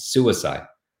 suicide.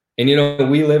 And,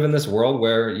 we live in this world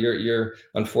where you're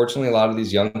unfortunately, a lot of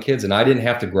these young kids, and I didn't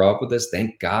have to grow up with this,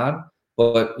 thank God,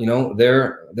 but,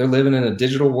 they're living in a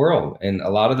digital world. And a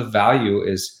lot of the value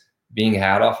is being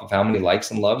had off of how many likes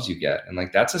and loves you get. And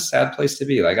like, that's a sad place to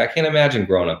be. Like, I can't imagine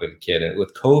growing up as a kid and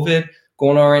with COVID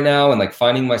going on right now and like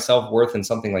finding my self-worth in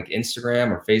something like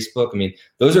Instagram or Facebook. I mean,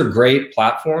 those are great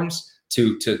platforms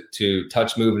to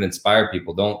touch, move, and inspire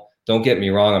people. Don't get me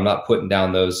wrong. I'm not putting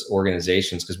down those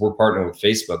organizations because we're partnered with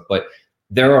Facebook, but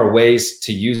there are ways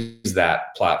to use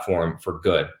that platform for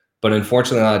good. But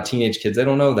unfortunately, a lot of teenage kids, they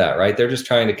don't know that, right? They're just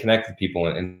trying to connect with people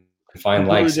and find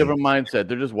likes. Totally different mindset.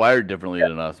 They're just wired differently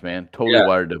than us, man. Totally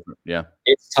wired different. Yeah.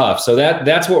 It's tough. So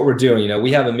that's what we're doing.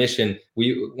 We have a mission.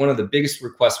 One of the biggest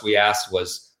requests we asked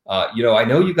was, I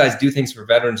know you guys do things for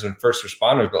veterans and first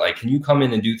responders, but like, can you come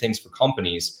in and do things for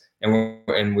companies?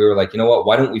 And we were like, you know what?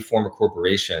 Why don't we form a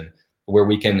corporation where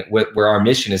our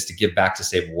mission is to give back to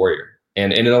Save a Warrior,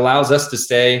 and it allows us to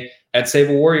stay at Save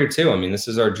a Warrior too. I mean, this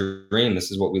is our dream.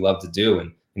 This is what we love to do,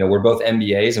 and we're both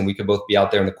MBAs, and we could both be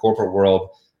out there in the corporate world,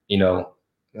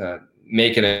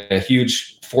 making a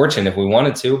huge fortune if we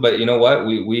wanted to. But you know what?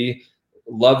 We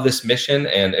love this mission,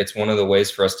 and it's one of the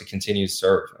ways for us to continue to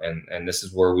serve. And this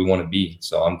is where we want to be.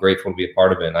 So I'm grateful to be a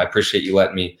part of it. And I appreciate you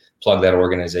letting me plug that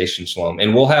organization, Shalom.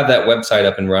 And we'll have that website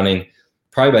up and running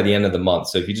probably by the end of the month.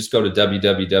 So if you just go to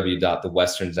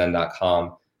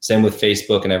www.thewesternzen.com, same with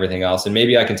Facebook and everything else. And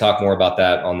maybe I can talk more about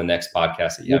that on the next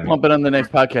podcast. We'll pump it on the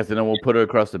next podcast, and then we'll put it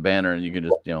across the banner, and you can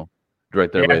just,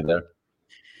 right there, right there.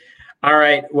 All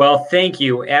right. Well, thank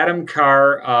you, Adam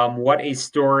Carr. What a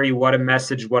story, what a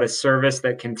message, what a service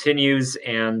that continues.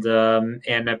 And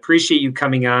appreciate you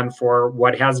coming on for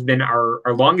what has been our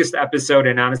longest episode.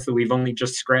 And honestly, we've only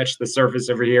just scratched the surface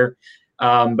over here.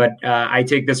 But I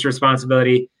take this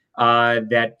responsibility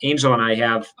that Angel and I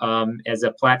have as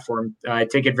a platform. I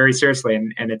take it very seriously,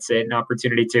 and it's an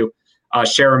opportunity to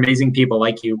share amazing people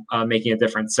like you making a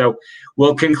difference. So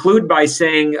we'll conclude by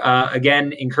saying,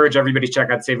 again, encourage everybody to check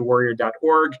out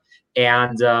saveawarrior.org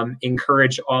and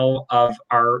encourage all of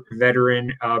our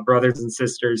veteran brothers and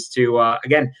sisters to,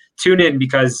 again, tune in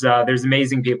because there's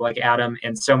amazing people like Adam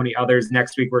and so many others.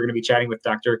 Next week, we're going to be chatting with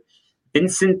Dr.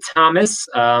 Vincent Thomas,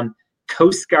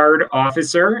 Coast Guard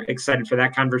officer. Excited for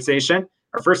that conversation.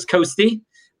 Our first Coastie.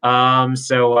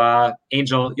 So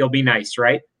Angel, you'll be nice,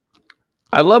 right?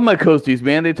 I love my Coasties,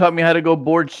 man. They taught me how to go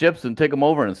board ships and take them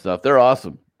over and stuff. They're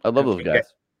awesome. I love those guys.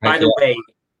 By the way,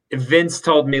 Vince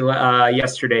told me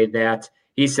yesterday that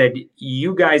he said,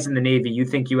 you guys in the Navy, you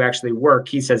think you actually work.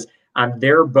 He says on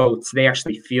their boats, they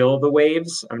actually feel the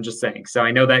waves. I'm just saying. So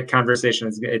I know that conversation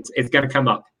it's going to come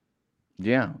up.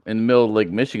 Yeah. In the middle of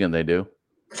Lake Michigan, they do.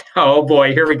 Oh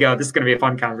boy, here we go. This is going to be a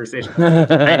fun conversation.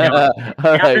 I know.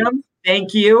 Adam,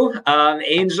 thank you.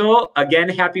 Angel, again,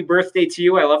 happy birthday to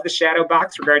you. I love the shadow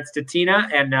box. Regards to Tina.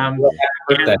 And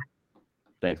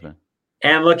thanks, man.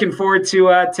 And looking forward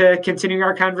to continuing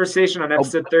our conversation on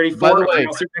episode 34. By the way,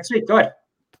 I'll see you next week. Go ahead.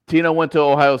 Tina went to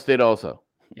Ohio State also.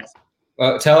 Yes.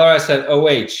 Tell her I said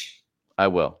OH. I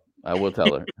will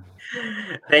tell her.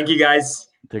 Thank you, guys.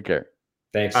 Take care.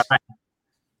 Thanks. Bye.